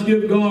y'all, let's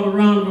give God a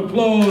round of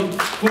applause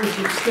for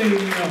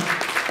sustaining us.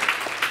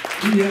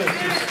 He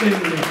has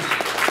sustained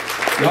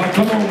us. Y'all,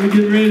 come on, we're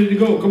getting ready to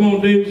go. Come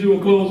on, David, you will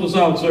close us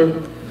out,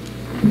 sir.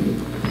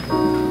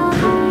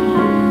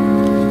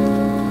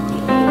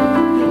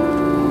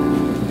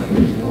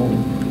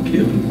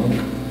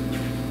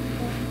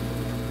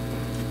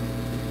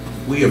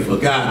 We have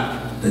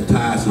forgot the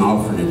tithes and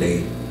offering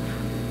today.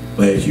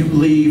 But as you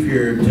leave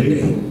here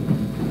today,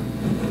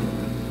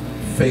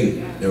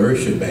 Faith, the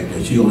worship back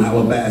there, she don't have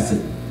a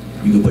basket.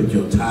 You can put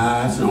your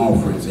tithes and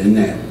offerings in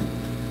that.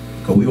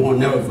 Because we won't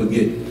never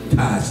forget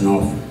tithes and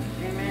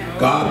offerings.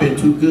 God been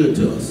too good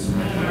to us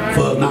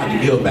for us not to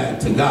give back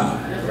to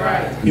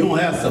God. He don't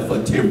ask us for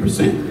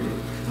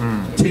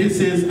 10%. 10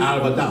 cents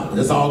out of $1.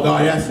 That's all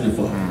God asking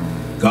for.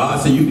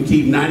 God said you can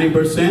keep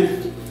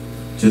 90%,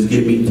 just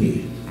give me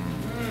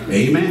 10.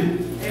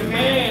 Amen.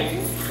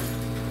 Amen.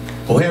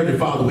 Oh, Heavenly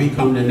Father, we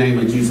come in the name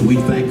of Jesus. We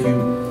thank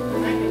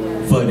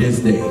you for this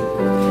day.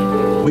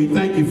 We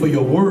thank you for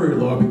your word,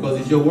 Lord, because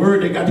it's your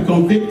word that got to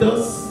convict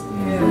us.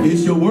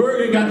 It's your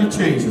word that got to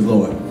change us,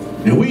 Lord.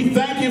 And we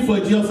thank you for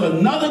just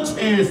another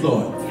chance,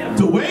 Lord,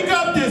 to wake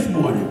up this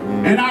morning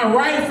and our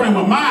right frame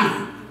of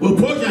mind will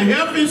put your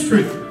health and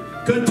strength.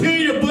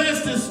 Continue to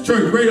bless this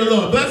church, greater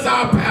Lord. Bless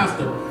our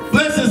pastor.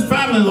 Bless his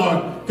family,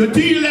 Lord.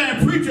 Continue to let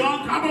him preach your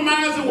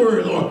uncompromising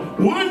word, Lord,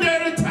 one day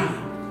at a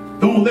time.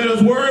 Don't let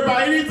us worry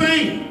about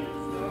anything,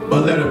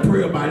 but let us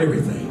pray about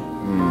everything.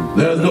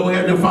 Let us know,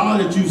 Heavenly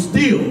Father, that you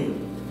still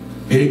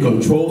in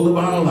control of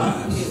our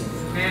lives.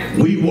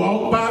 We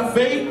walk by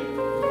faith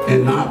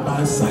and not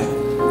by sight.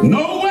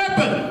 No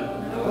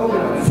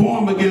weapon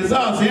formed against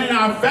us and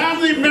our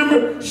family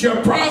member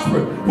shall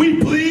prosper. We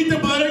plead the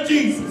blood of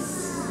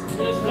Jesus.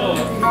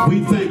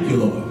 We thank you,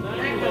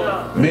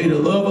 Lord. May the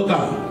love of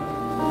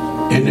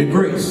God and the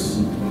grace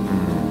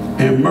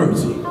and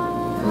mercy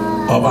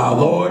of our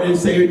Lord and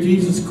Savior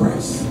Jesus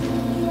Christ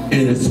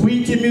and the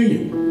sweet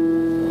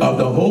communion of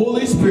the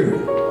Holy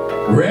Spirit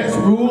rest,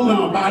 rule,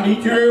 and abide each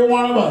and every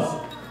one of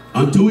us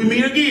until we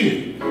meet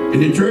again.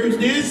 And the church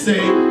did say,